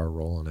and like our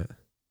role in it,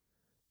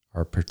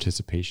 our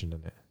participation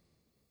in it?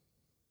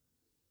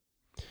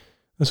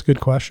 That's a good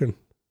question.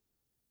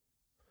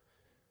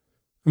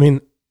 I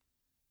mean,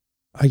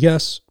 I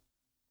guess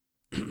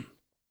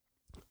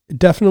it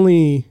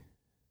definitely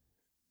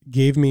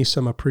gave me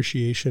some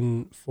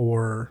appreciation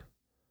for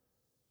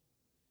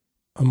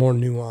a more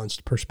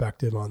nuanced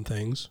perspective on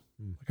things.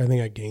 Like I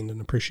think I gained an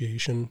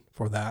appreciation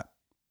for that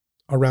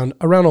around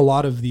a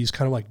lot of these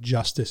kind of like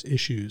justice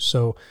issues.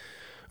 So,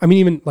 I mean,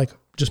 even like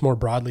just more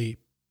broadly,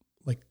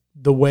 like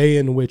the way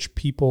in which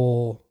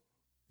people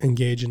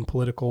engage in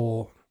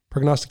political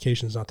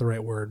prognostication is not the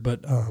right word,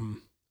 but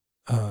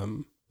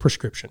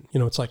prescription. You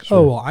know, it's like,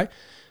 oh, well,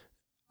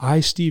 I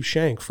Steve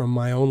Shank, from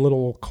my own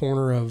little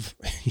corner of,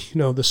 you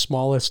know, the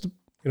smallest,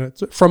 you know,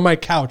 from my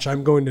couch,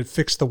 I'm going to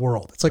fix the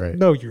world. It's like,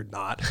 no, you're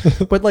not.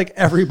 But like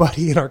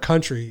everybody in our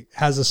country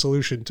has a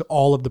solution to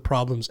all of the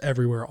problems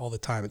everywhere all the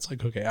time. It's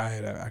like, okay, I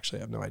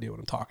actually have no idea what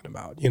I'm talking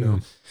about, you know?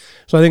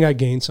 So I think I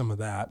gained some of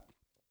that.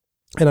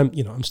 And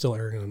I'm still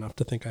arrogant enough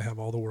to think I have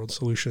all the world's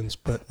solutions,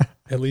 but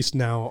at least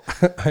now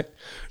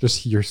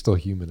you're still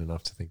human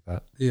enough to think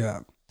that.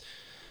 Yeah.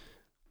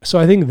 So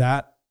I think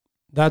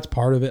that's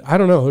part of it. I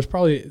don't know.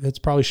 That's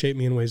probably shaped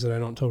me in ways that I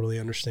don't totally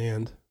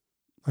understand.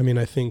 I mean,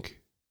 I think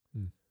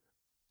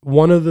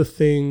one of the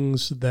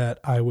things that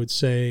I would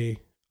say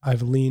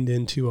I've leaned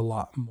into a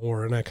lot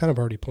more, and I kind of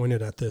already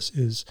pointed at this,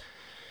 is,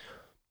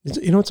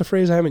 you know, it's a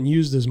phrase I haven't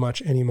used as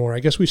much anymore. I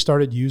guess we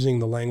started using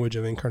the language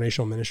of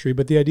incarnational ministry,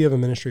 but the idea of a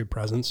ministry of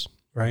presence,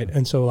 right?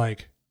 And so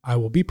like, I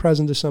will be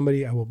present to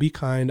somebody, I will be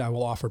kind, I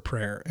will offer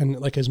prayer. And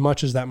like, as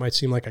much as that might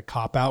seem like a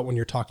cop-out when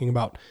you're talking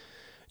about,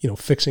 you know,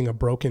 fixing a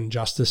broken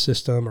justice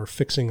system or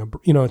fixing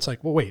it's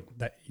like, well, wait,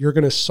 that you're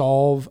going to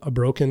solve a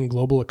broken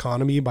global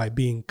economy by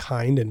being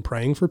kind and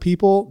praying for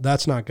people?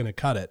 That's not going to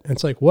cut it. And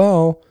it's like,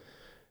 well,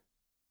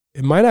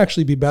 it might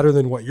actually be better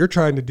than what you're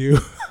trying to do.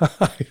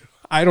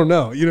 I don't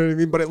know. You know what I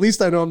mean? But at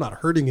least I know I'm not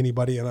hurting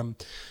anybody and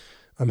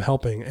I'm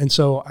helping. And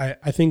so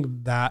I think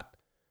that,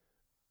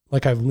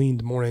 like, I've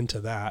leaned more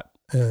into that.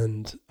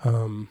 And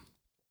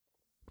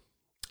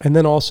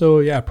then also,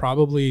 yeah,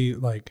 probably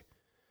like,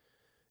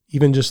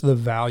 even just the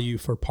value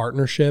for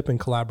partnership and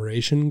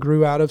collaboration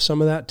grew out of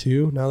some of that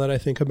too, now that I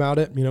think about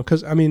it, you know,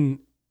 because I mean,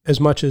 as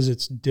much as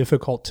it's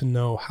difficult to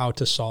know how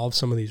to solve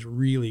some of these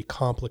really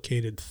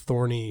complicated,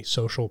 thorny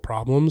social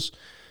problems,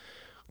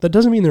 that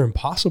doesn't mean they're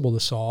impossible to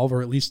solve,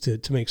 or at least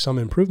to make some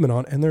improvement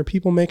on. And there are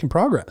people making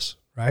progress,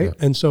 right? Yeah.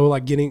 And so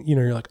like getting, you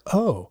know, you're like,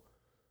 oh,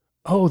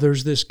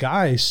 there's this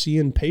guy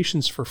seeing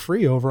patients for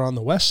free over on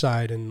the West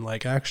Side and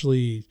like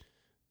actually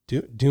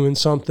doing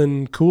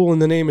something cool in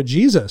the name of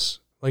Jesus.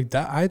 Like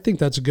that, I think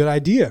that's a good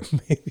idea.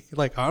 Maybe,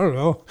 like, I don't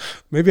know,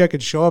 maybe I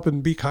could show up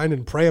and be kind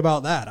and pray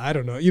about that. I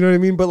don't know. You know what I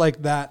mean? But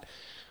like that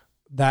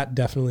that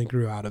definitely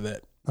grew out of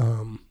it.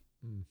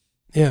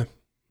 Yeah.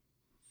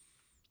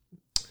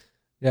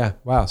 Yeah.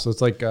 Wow. So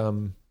it's like, I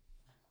don't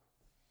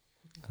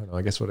know.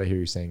 I guess what I hear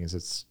you saying is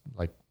it's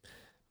like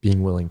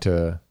being willing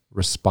to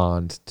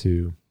respond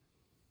to,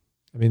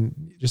 I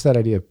mean, just that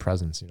idea of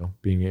presence,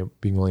 being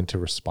willing to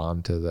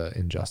respond to the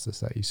injustice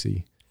that you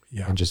see.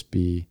 Yeah. And just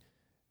be,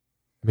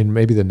 I mean,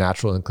 maybe the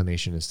natural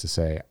inclination is to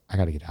say, I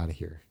got to get out of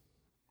here.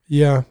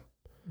 Yeah.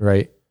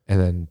 Right. And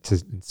then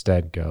to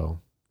instead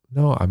go,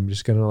 no, I'm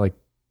just going to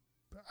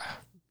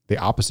the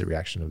opposite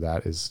reaction of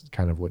that is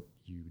kind of what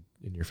you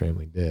and your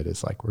family did.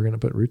 Is like, we're going to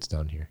put roots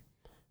down here.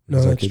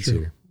 No, that's true.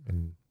 Here.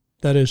 And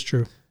that is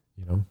true.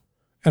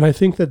 And I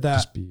think that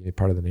just be a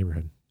part of the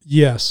neighborhood.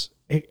 Yes.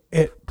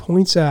 It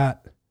points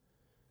at,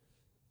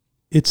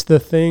 it's the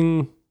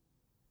thing.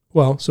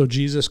 Well, so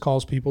Jesus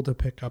calls people to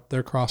pick up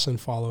their cross and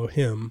follow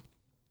him.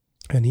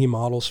 And he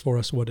models for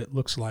us what it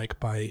looks like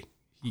by,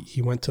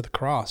 he went to the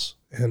cross.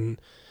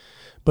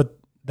 But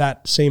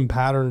that same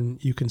pattern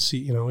you can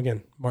see,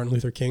 again, Martin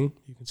Luther King,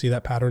 you can see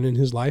that pattern in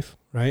his life,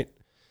 right?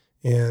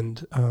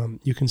 And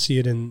you can see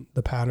it in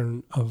the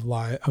pattern of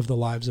the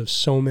lives of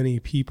so many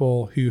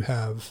people who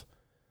have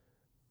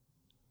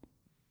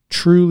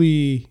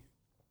truly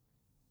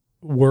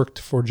worked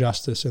for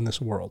justice in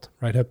this world,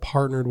 right? Have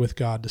partnered with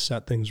God to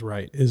set things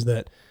right, is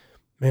that,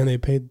 man, they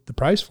paid the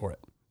price for it.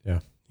 Yeah.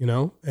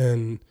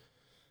 And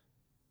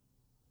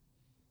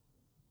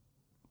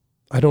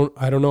I don't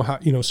know how,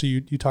 so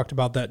you talked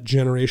about that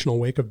generational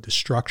wake of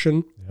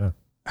destruction. Yeah.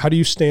 How do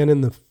you stand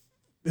in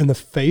the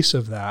face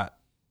of that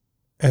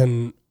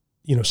and,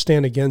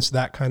 stand against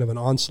that kind of an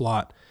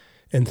onslaught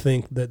and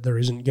think that there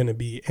isn't going to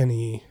be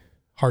any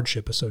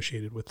hardship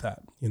associated with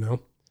that,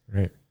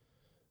 Right.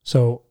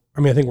 So,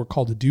 I mean, I think we're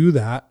called to do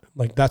that.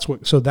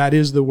 So that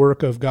is the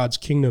work of God's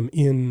kingdom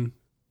in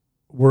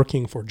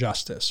working for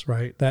justice,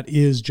 right? That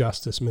is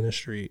justice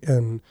ministry.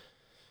 And,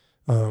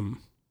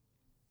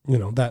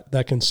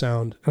 that can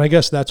sound, and I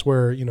guess that's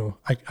where,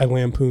 I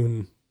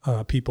lampoon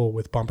people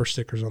with bumper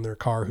stickers on their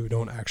car who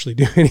don't actually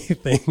do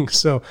anything.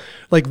 So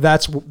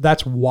that's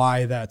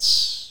why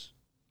that's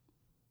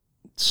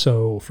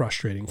so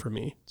frustrating for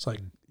me. It's like,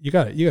 you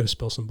got to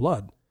spill some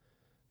blood,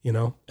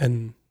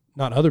 and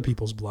not other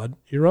people's blood,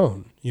 your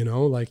own,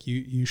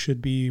 you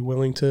should be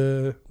willing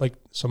to,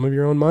 some of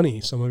your own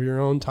money, some of your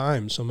own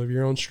time, some of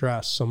your own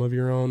stress, some of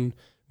your own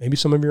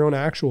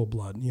actual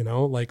blood,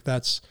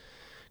 that's,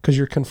 because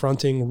you're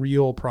confronting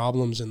real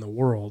problems in the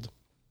world,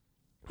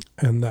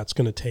 and that's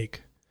going to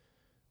take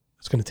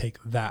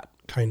that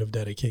kind of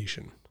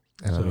dedication.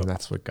 And I mean,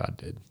 that's what God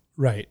did.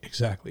 Right.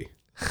 Exactly.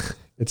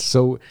 It's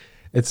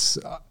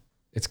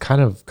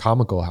kind of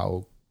comical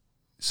how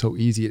so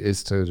easy it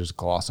is to just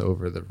gloss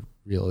over the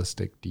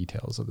realistic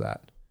details of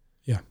that.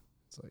 Yeah.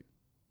 It's like,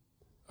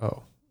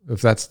 oh,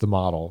 if that's the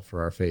model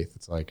for our faith,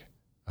 it's like,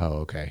 oh,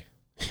 okay.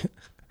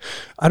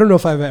 I don't know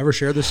if I've ever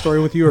shared this story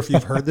with you or if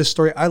you've heard this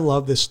story. I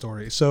love this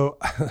story. So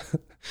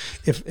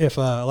if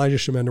Elijah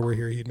Shemender were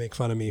here, he'd make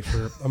fun of me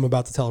I'm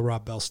about to tell a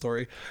Rob Bell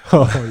story.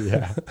 Oh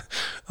yeah.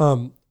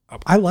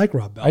 I like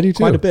Rob Bell. I do too.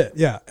 Quite a bit.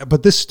 Yeah.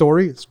 But this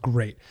story is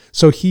great.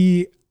 So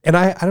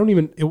I don't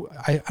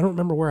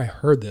remember where I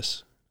heard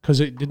this because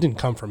it didn't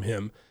come from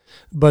him,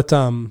 but,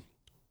 so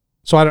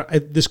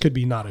this could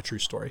be not a true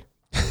story.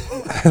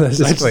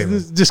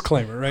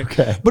 Disclaimer, right?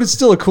 Okay. But it's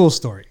still a cool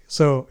story.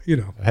 So,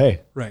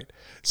 Hey. Right.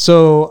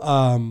 So,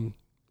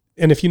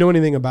 and if you know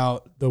anything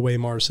about the way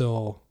Mars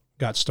Hill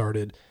got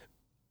started,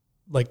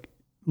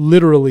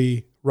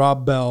 literally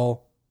Rob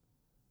Bell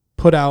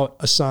put out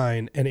a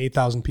sign and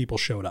 8,000 people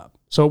showed up.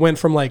 So it went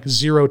from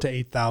 0 to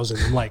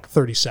 8,000 in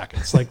 30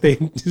 seconds.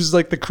 This is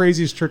the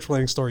craziest church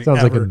planting story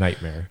Sounds ever. like a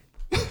nightmare.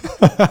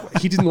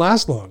 He didn't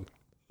last long.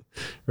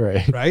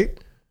 Right. Right.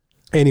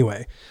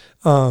 Anyway.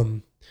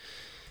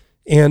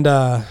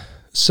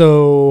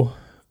 So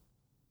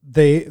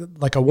they,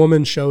 a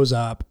woman shows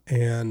up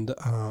and,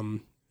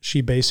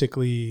 she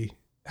basically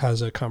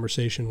has a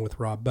conversation with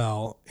Rob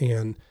Bell,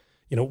 and,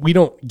 we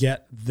don't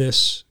get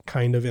this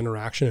kind of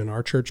interaction in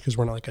our church because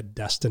we're not a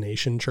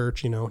destination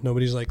church,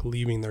 nobody's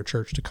leaving their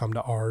church to come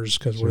to ours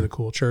because we're the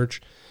cool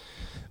church,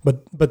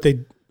 but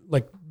they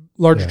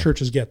larger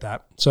churches get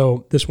that.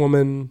 So this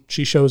woman,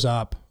 she shows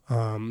up,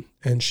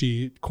 and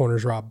she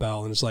corners Rob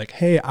Bell and is like,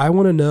 hey, I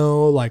want to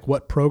know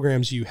what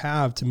programs you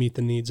have to meet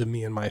the needs of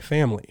me and my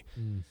family.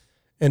 Mm.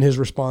 And his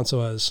response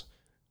was,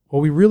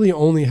 well, we really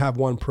only have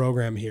one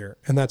program here,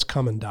 and that's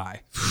Come and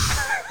Die.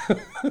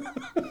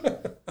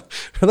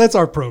 That's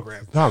our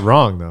program. Not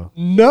wrong though.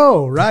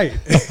 No, right.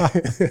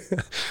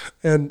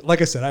 And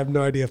like I said, I have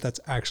no idea if that's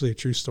actually a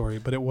true story,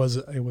 but it was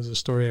a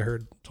story I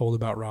heard told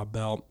about Rob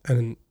Bell,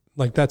 and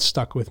that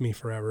stuck with me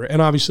forever.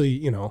 And obviously,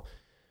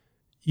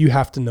 you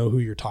have to know who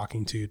you're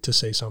talking to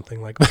say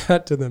something like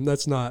that to them.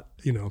 That's not,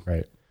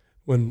 right.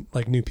 When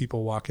new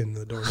people walk in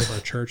the doors of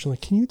our church,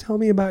 and can you tell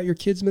me about your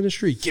kids'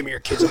 ministry? Give me your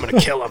kids. I'm going to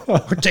kill them.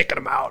 We're taking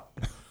them out.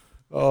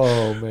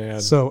 Oh man.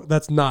 So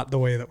that's not the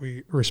way that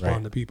we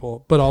respond to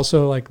people, but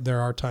also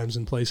there are times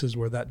and places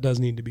where that does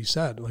need to be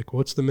said.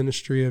 What's the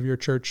ministry of your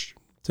church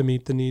to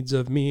meet the needs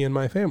of me and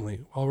my family.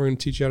 Well, we're going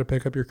to teach you how to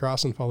pick up your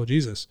cross and follow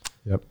Jesus.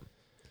 Yep.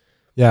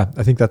 Yeah,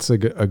 I think that's a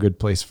good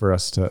place for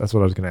us to, that's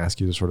what I was going to ask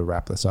you to sort of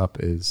wrap this up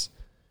is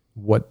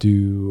what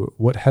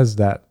has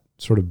that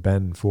sort of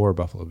been for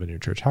Buffalo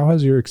Vineyard Church? How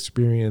has your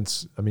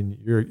experience, I mean,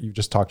 you've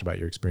just talked about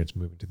your experience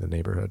moving to the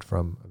neighborhood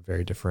from a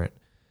very different,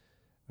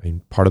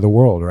 part of the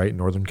world, right?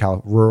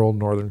 Rural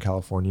Northern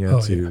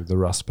California to the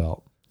Rust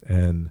Belt,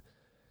 and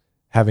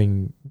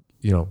having,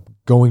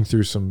 going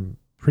through some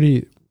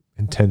pretty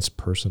intense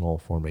personal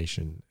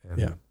formation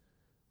and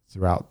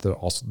throughout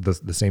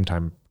the same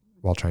time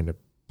while trying to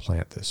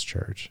plant this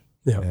church.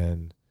 Yeah.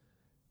 And,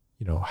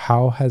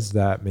 how has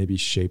that maybe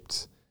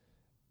shaped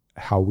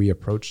how we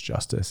approach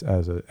justice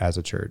as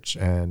a church,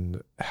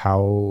 and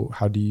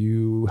how do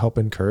you help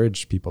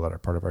encourage people that are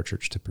part of our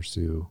church to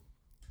pursue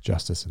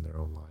justice in their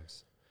own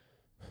lives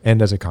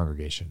and as a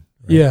congregation?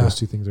 Right? Yeah. Those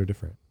two things are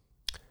different.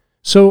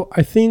 So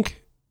I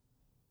think,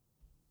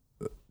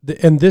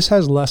 and this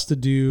has less to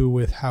do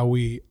with how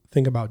we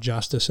think about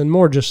justice and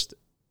more just,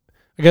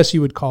 I guess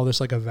you would call this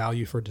like a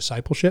value for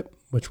discipleship,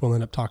 which we'll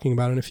end up talking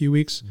about in a few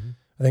weeks. Mm-hmm.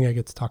 I think I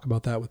get to talk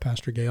about that with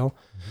Pastor Gale.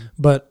 Mm-hmm.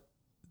 But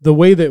the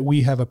way that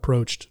we have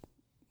approached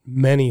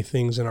many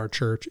things in our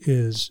church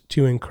is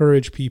to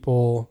encourage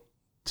people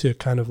to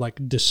kind of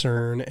like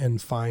discern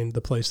and find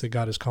the place that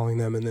God is calling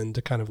them, and then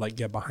to kind of like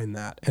get behind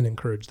that and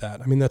encourage that.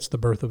 I mean, that's the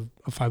birth of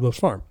Five Loaves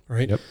Farm,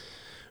 right? Yep.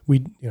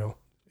 We,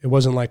 it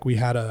wasn't like we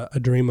had a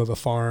dream of a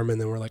farm and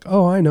then we're like,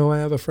 oh, I know, I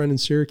have a friend in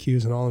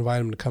Syracuse and I'll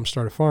invite him to come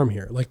start a farm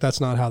here. Like, that's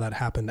not how that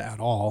happened at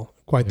all.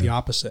 Quite the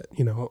opposite.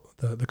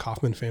 The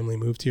Kaufman family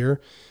moved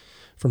here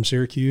from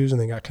Syracuse and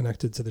they got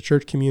connected to the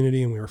church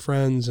community, and we were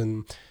friends.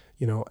 And,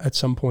 at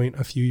some point,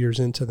 a few years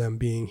into them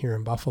being here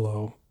in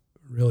Buffalo,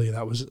 really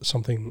that was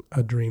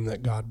a dream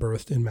that God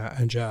birthed in Matt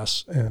and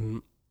Jess.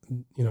 And,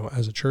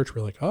 as a church,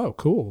 we're like, oh,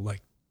 cool.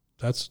 Like,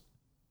 let's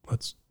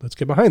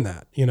get behind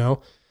that,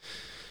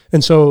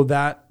 And so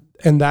that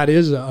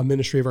is a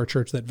ministry of our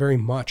church that very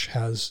much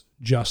has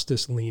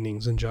justice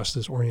leanings and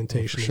justice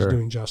orientation, is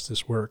doing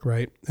justice work,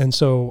 right? And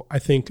so I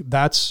think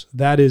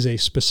that is a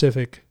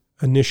specific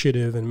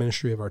initiative and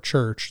ministry of our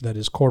church that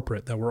is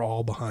corporate, that we're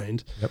all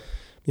behind. Yep.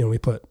 We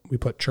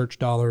put church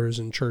dollars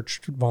and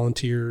church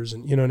volunteers,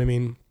 and you know what I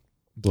mean?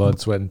 Blood,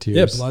 sweat, and tears.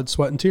 Yeah, blood,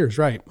 sweat, and tears,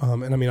 right.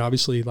 And I mean,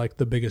 obviously, like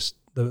the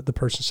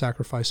person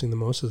sacrificing the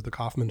most is the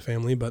Kaufman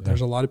family, but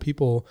there's a lot of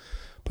people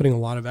putting a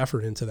lot of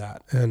effort into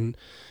that. And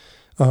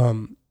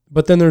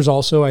but then there's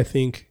also, I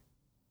think,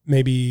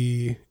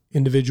 maybe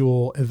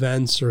individual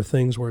events or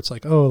things where it's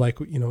like, oh, like,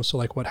 so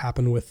like what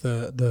happened with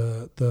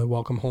the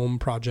Welcome Home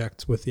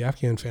project with the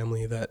Afghan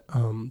family that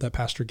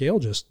Pastor Gale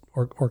just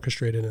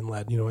orchestrated and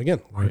led,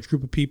 again, large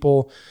group of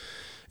people.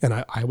 And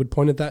I would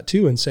point at that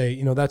too and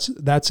say,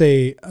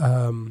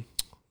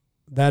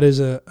 that is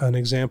an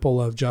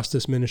example of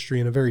justice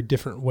ministry in a very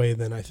different way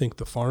than I think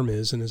the farm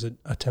is, and is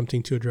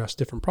attempting to address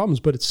different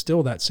problems. But it's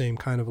still that same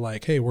kind of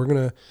like, hey, we're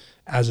going to,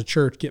 as a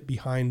church, get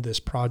behind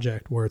this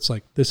project where it's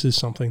like, this is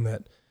something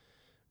that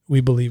we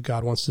believe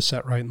God wants to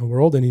set right in the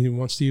world, and he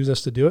wants to use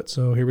us to do it.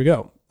 So here we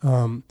go.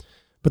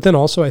 But then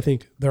also I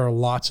think there are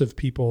lots of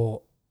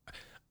people.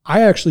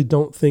 I actually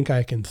don't think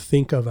I can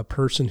think of a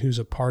person who's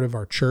a part of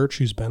our church,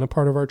 who's been a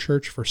part of our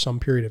church for some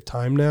period of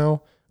time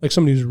now, like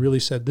somebody who's really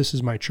said, this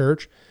is my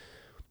church,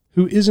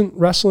 who isn't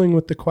wrestling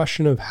with the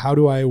question of how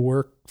do I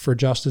work for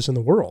justice in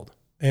the world?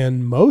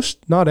 And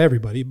not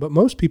everybody, but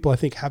most people I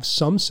think have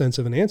some sense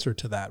of an answer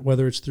to that,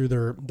 whether it's through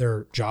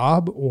their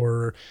job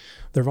or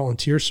their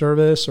volunteer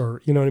service,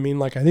 or, you know what I mean?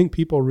 Like, I think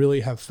people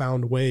really have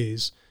found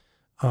ways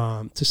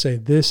to say,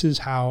 this is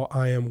how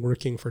I am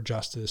working for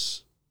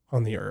justice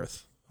on the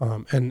earth.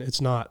 And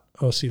it's not,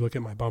 oh, see, look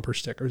at my bumper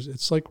stickers.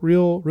 It's like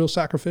real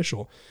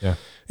sacrificial. Yeah.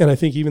 And I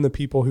think even the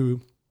people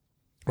who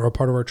are a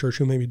part of our church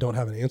who maybe don't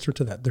have an answer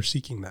to that, they're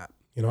seeking that.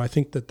 I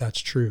think that that's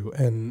true.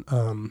 And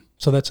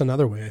so that's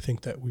another way I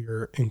think that we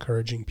are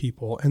encouraging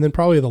people. And then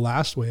probably the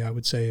last way I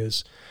would say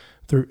is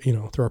through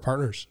our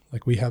partners.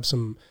 Like, we have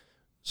some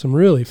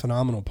really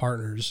phenomenal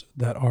partners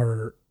that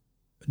are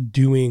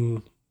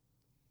doing,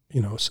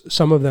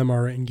 some of them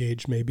are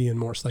engaged maybe in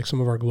more, like some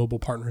of our global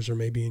partners are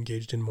maybe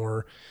engaged in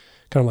more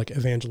kind of like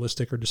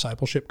evangelistic or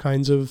discipleship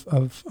kinds of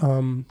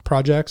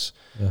projects.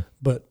 Yeah.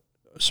 But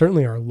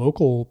certainly our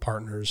local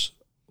partners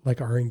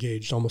are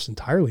engaged almost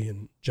entirely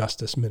in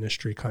justice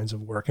ministry kinds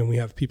of work. And we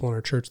have people in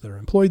our church that are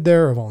employed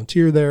there or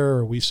volunteer there,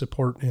 or we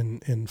support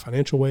in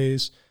financial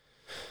ways.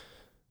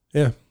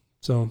 Yeah.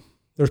 So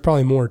there's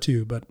probably more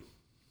too, but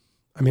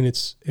I mean,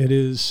 it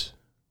is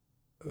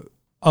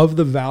of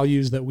the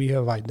values that we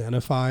have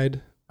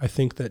identified. I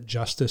think that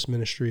justice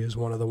ministry is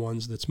one of the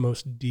ones that's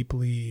most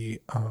deeply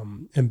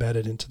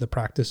embedded into the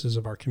practices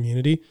of our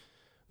community.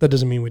 That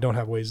doesn't mean we don't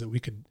have ways that we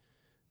could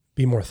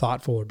be more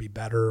thoughtful or be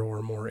better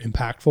or more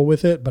impactful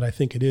with it. But I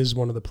think it is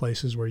one of the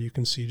places where you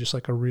can see just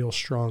like a real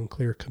strong,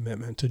 clear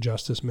commitment to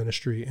justice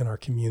ministry in our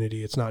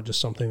community. It's not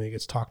just something that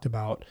gets talked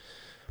about,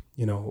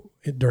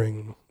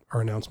 during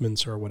our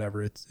announcements or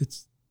whatever.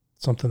 It's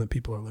something that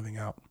people are living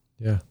out.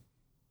 Yeah.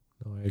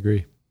 No, I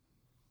agree.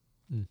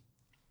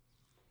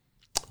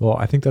 Well,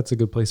 I think that's a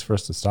good place for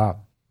us to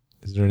stop.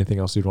 Is there anything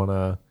else you'd want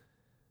to?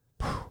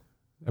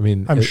 I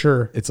mean, I'm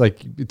sure it's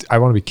like I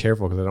want to be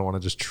careful because I don't want to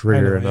just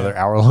trigger another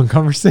hour-long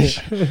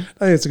conversation. I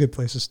think it's a good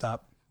place to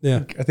stop.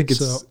 Yeah, I think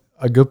it's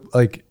a good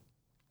like.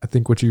 I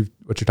think what you're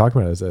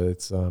talking about is that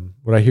it's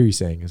what I hear you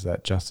saying is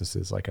that justice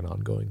is like an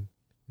ongoing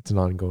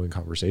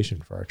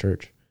conversation for our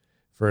church,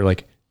 for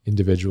like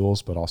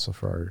individuals, but also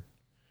for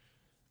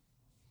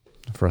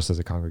us as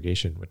a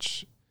congregation.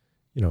 Which,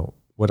 you know,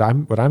 what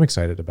I'm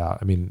excited about.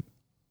 I mean,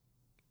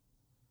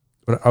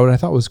 what I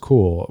thought was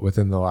cool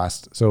within the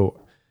last. So,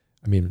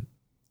 I mean,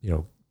 you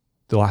know,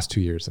 the last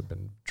 2 years have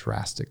been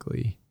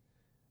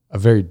a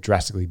very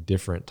drastically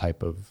different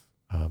type of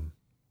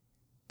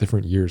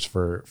different years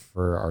for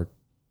our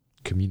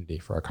community,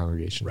 for our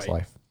congregation's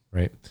life,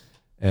 right?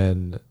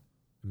 And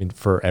I mean,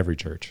 for every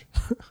church.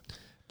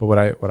 But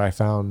what I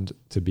found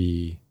to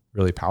be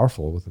really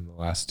powerful within the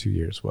last 2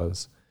 years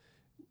was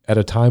at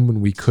a time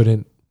when we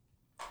couldn't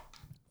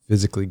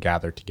physically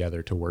gather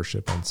together to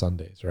worship on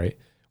Sundays, right?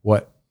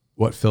 What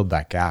filled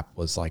that gap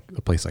was like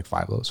a place like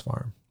Five Loaves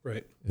Farm.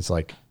 Right. It's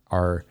like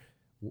our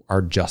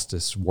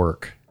justice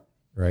work,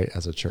 right?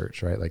 As a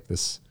church, right? Like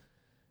this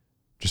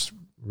just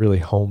really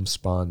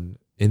homespun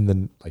in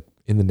the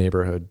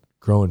neighborhood,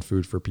 growing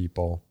food for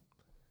people,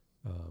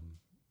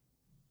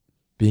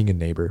 being a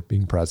neighbor,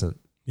 being present.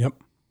 Yep.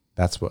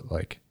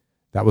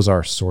 That was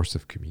our source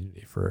of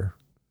community for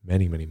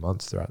many, many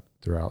months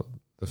throughout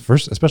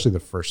especially the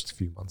first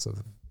few months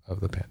of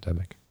the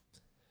pandemic.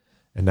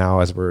 And now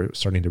as we're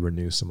starting to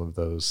renew some of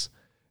those,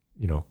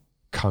 you know,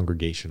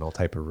 congregational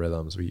type of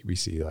rhythms, we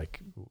see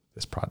like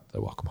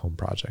the Welcome Home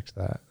project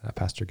that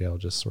Pastor Gail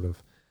just sort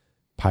of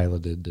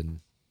piloted and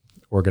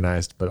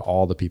organized, but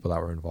all the people that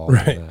were involved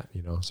in that,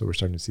 you know, so we're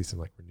starting to see some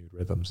like renewed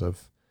rhythms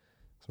of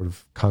sort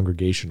of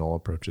congregational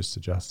approaches to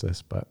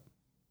justice, but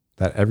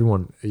that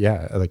everyone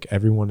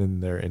in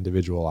their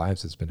individual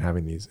lives has been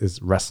having is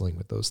wrestling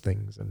with those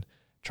things and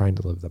trying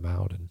to live them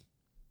out, and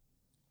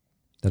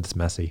that it's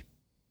messy.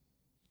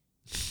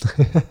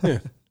 Yeah.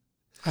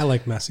 I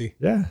like messy.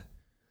 Yeah.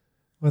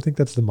 Well, I think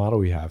that's the model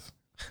we have.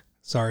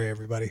 Sorry,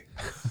 everybody.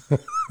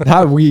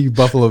 Not we,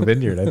 Buffalo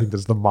Vineyard. I think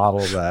that's the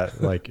model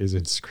that like is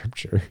in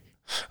Scripture.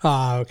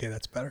 Okay,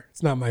 that's better.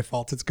 It's not my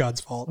fault. It's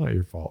God's fault. Not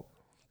your fault.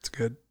 It's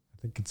good.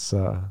 I think it's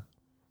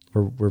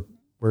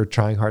we're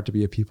trying hard to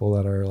be a people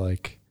that are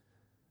like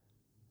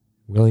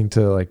willing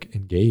to like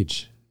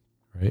engage,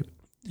 right?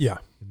 Yeah.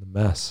 In the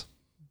mess.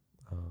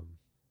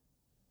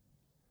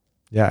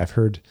 Yeah, I've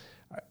heard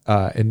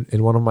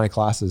in one of my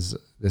classes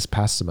this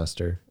past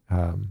semester,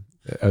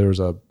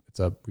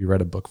 we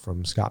read a book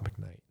from Scott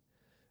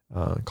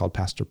McKnight called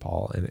Pastor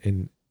Paul, and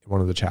in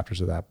one of the chapters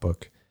of that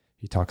book,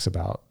 he talks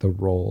about the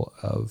role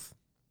of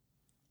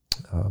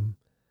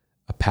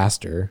a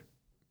pastor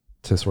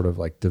to sort of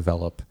like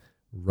develop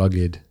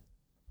rugged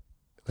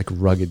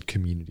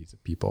communities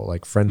of people,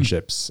 like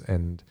friendships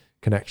and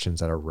connections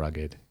that are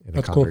rugged in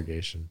a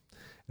congregation. Cool.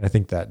 And I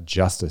think that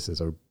justice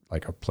is a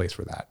place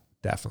where that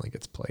definitely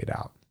gets played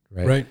out,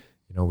 right? Right.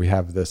 You know, we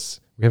have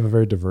a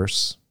very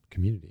diverse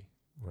community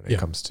when it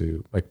comes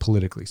to like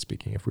politically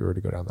speaking, if we were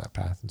to go down that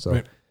path. And so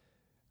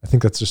I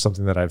think that's just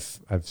something that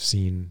I've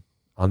seen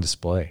on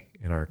display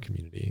in our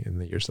community in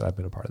the years that I've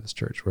been a part of this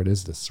church, where it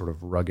is this sort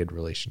of rugged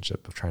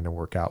relationship of trying to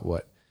work out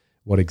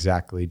what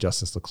exactly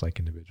justice looks like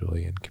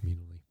individually and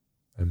communally.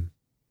 And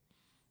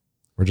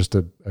we're just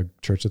a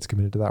church that's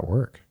committed to that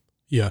work.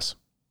 Yes.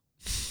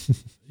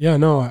 Yeah,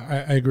 no,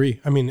 I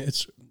agree. I mean,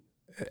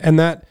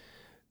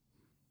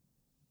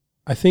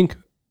 I think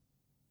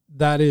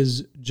that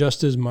is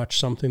just as much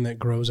something that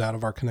grows out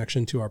of our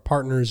connection to our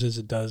partners as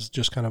it does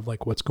just kind of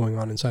like what's going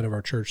on inside of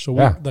our church. So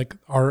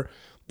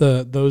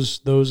those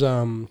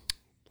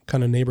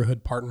kind of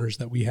neighborhood partners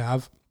that we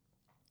have,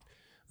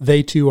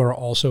 they too are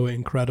also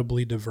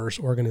incredibly diverse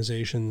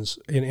organizations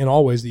in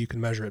all ways that you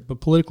can measure it.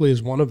 But politically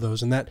is one of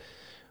those. And that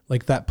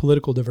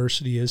political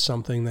diversity is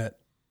something that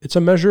it's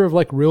a measure of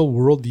like real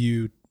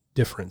worldview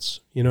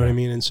difference. You know what I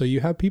mean? And so you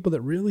have people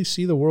that really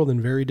see the world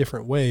in very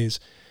different ways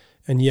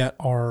and yet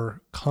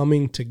are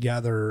coming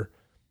together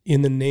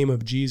in the name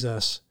of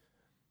Jesus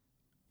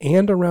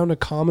and around a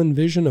common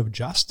vision of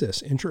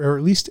justice, or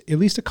at least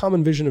a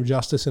common vision of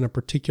justice in a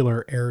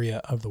particular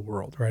area of the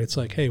world, right? It's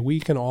like, hey, we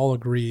can all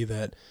agree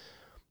that,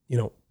 you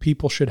know,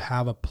 people should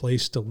have a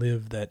place to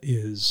live that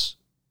is,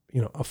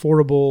 you know,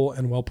 affordable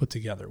and well put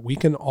together. We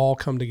can all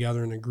come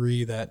together and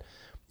agree that,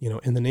 you know,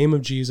 in the name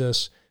of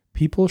Jesus,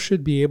 people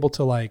should be able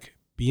to like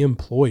be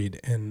employed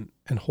and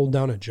hold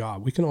down a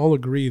job. We can all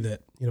agree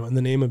that, you know, in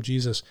the name of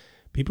Jesus,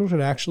 people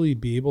should actually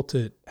be able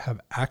to have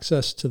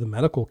access to the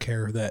medical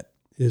care that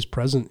is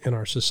present in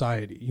our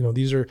society. You know,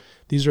 these are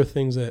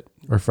things that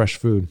or fresh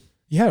food.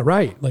 Yeah,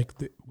 right. Like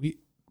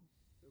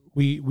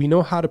we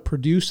know how to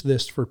produce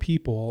this for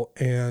people,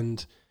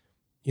 and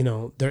you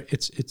know,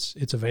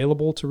 it's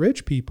available to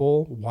rich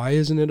people. Why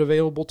isn't it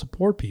available to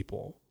poor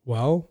people?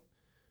 Well,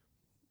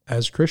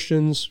 as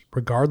Christians,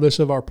 regardless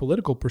of our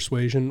political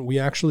persuasion, we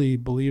actually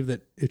believe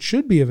that it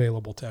should be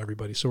available to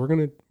everybody. So we're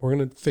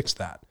gonna fix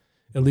that.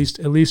 At least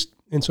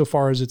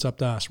insofar as it's up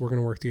to us, we're going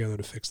to work together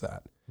to fix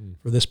that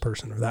for this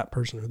person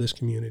or this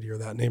community or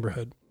that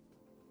neighborhood.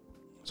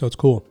 So it's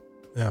cool.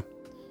 Yeah.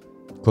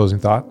 Closing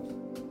thought?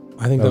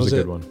 I think that was a it.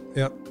 good one.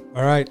 Yep.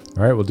 All right.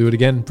 All right. We'll do it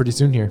again pretty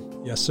soon here.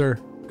 Yes, sir.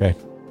 Okay.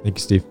 Thank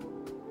you, Steve.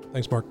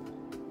 Thanks, Mark.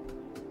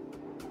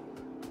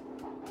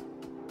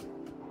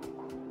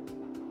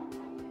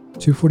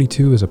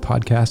 "242" is a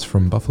podcast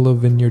from Buffalo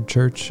Vineyard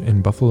Church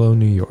in Buffalo,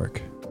 New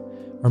York.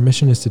 Our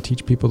mission is to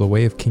teach people the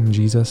way of King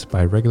Jesus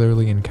by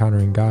regularly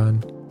encountering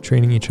God,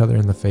 training each other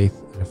in the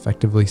faith, and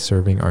effectively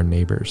serving our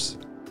neighbors.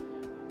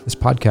 This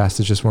podcast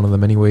is just one of the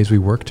many ways we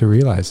work to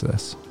realize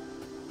this.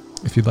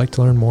 If you'd like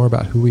to learn more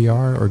about who we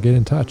are or get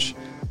in touch,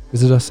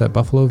 visit us at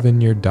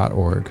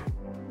buffalovineyard.org.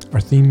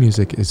 Our theme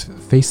music is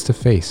Face to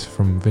Face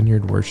from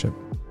Vineyard Worship.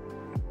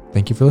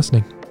 Thank you for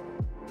listening.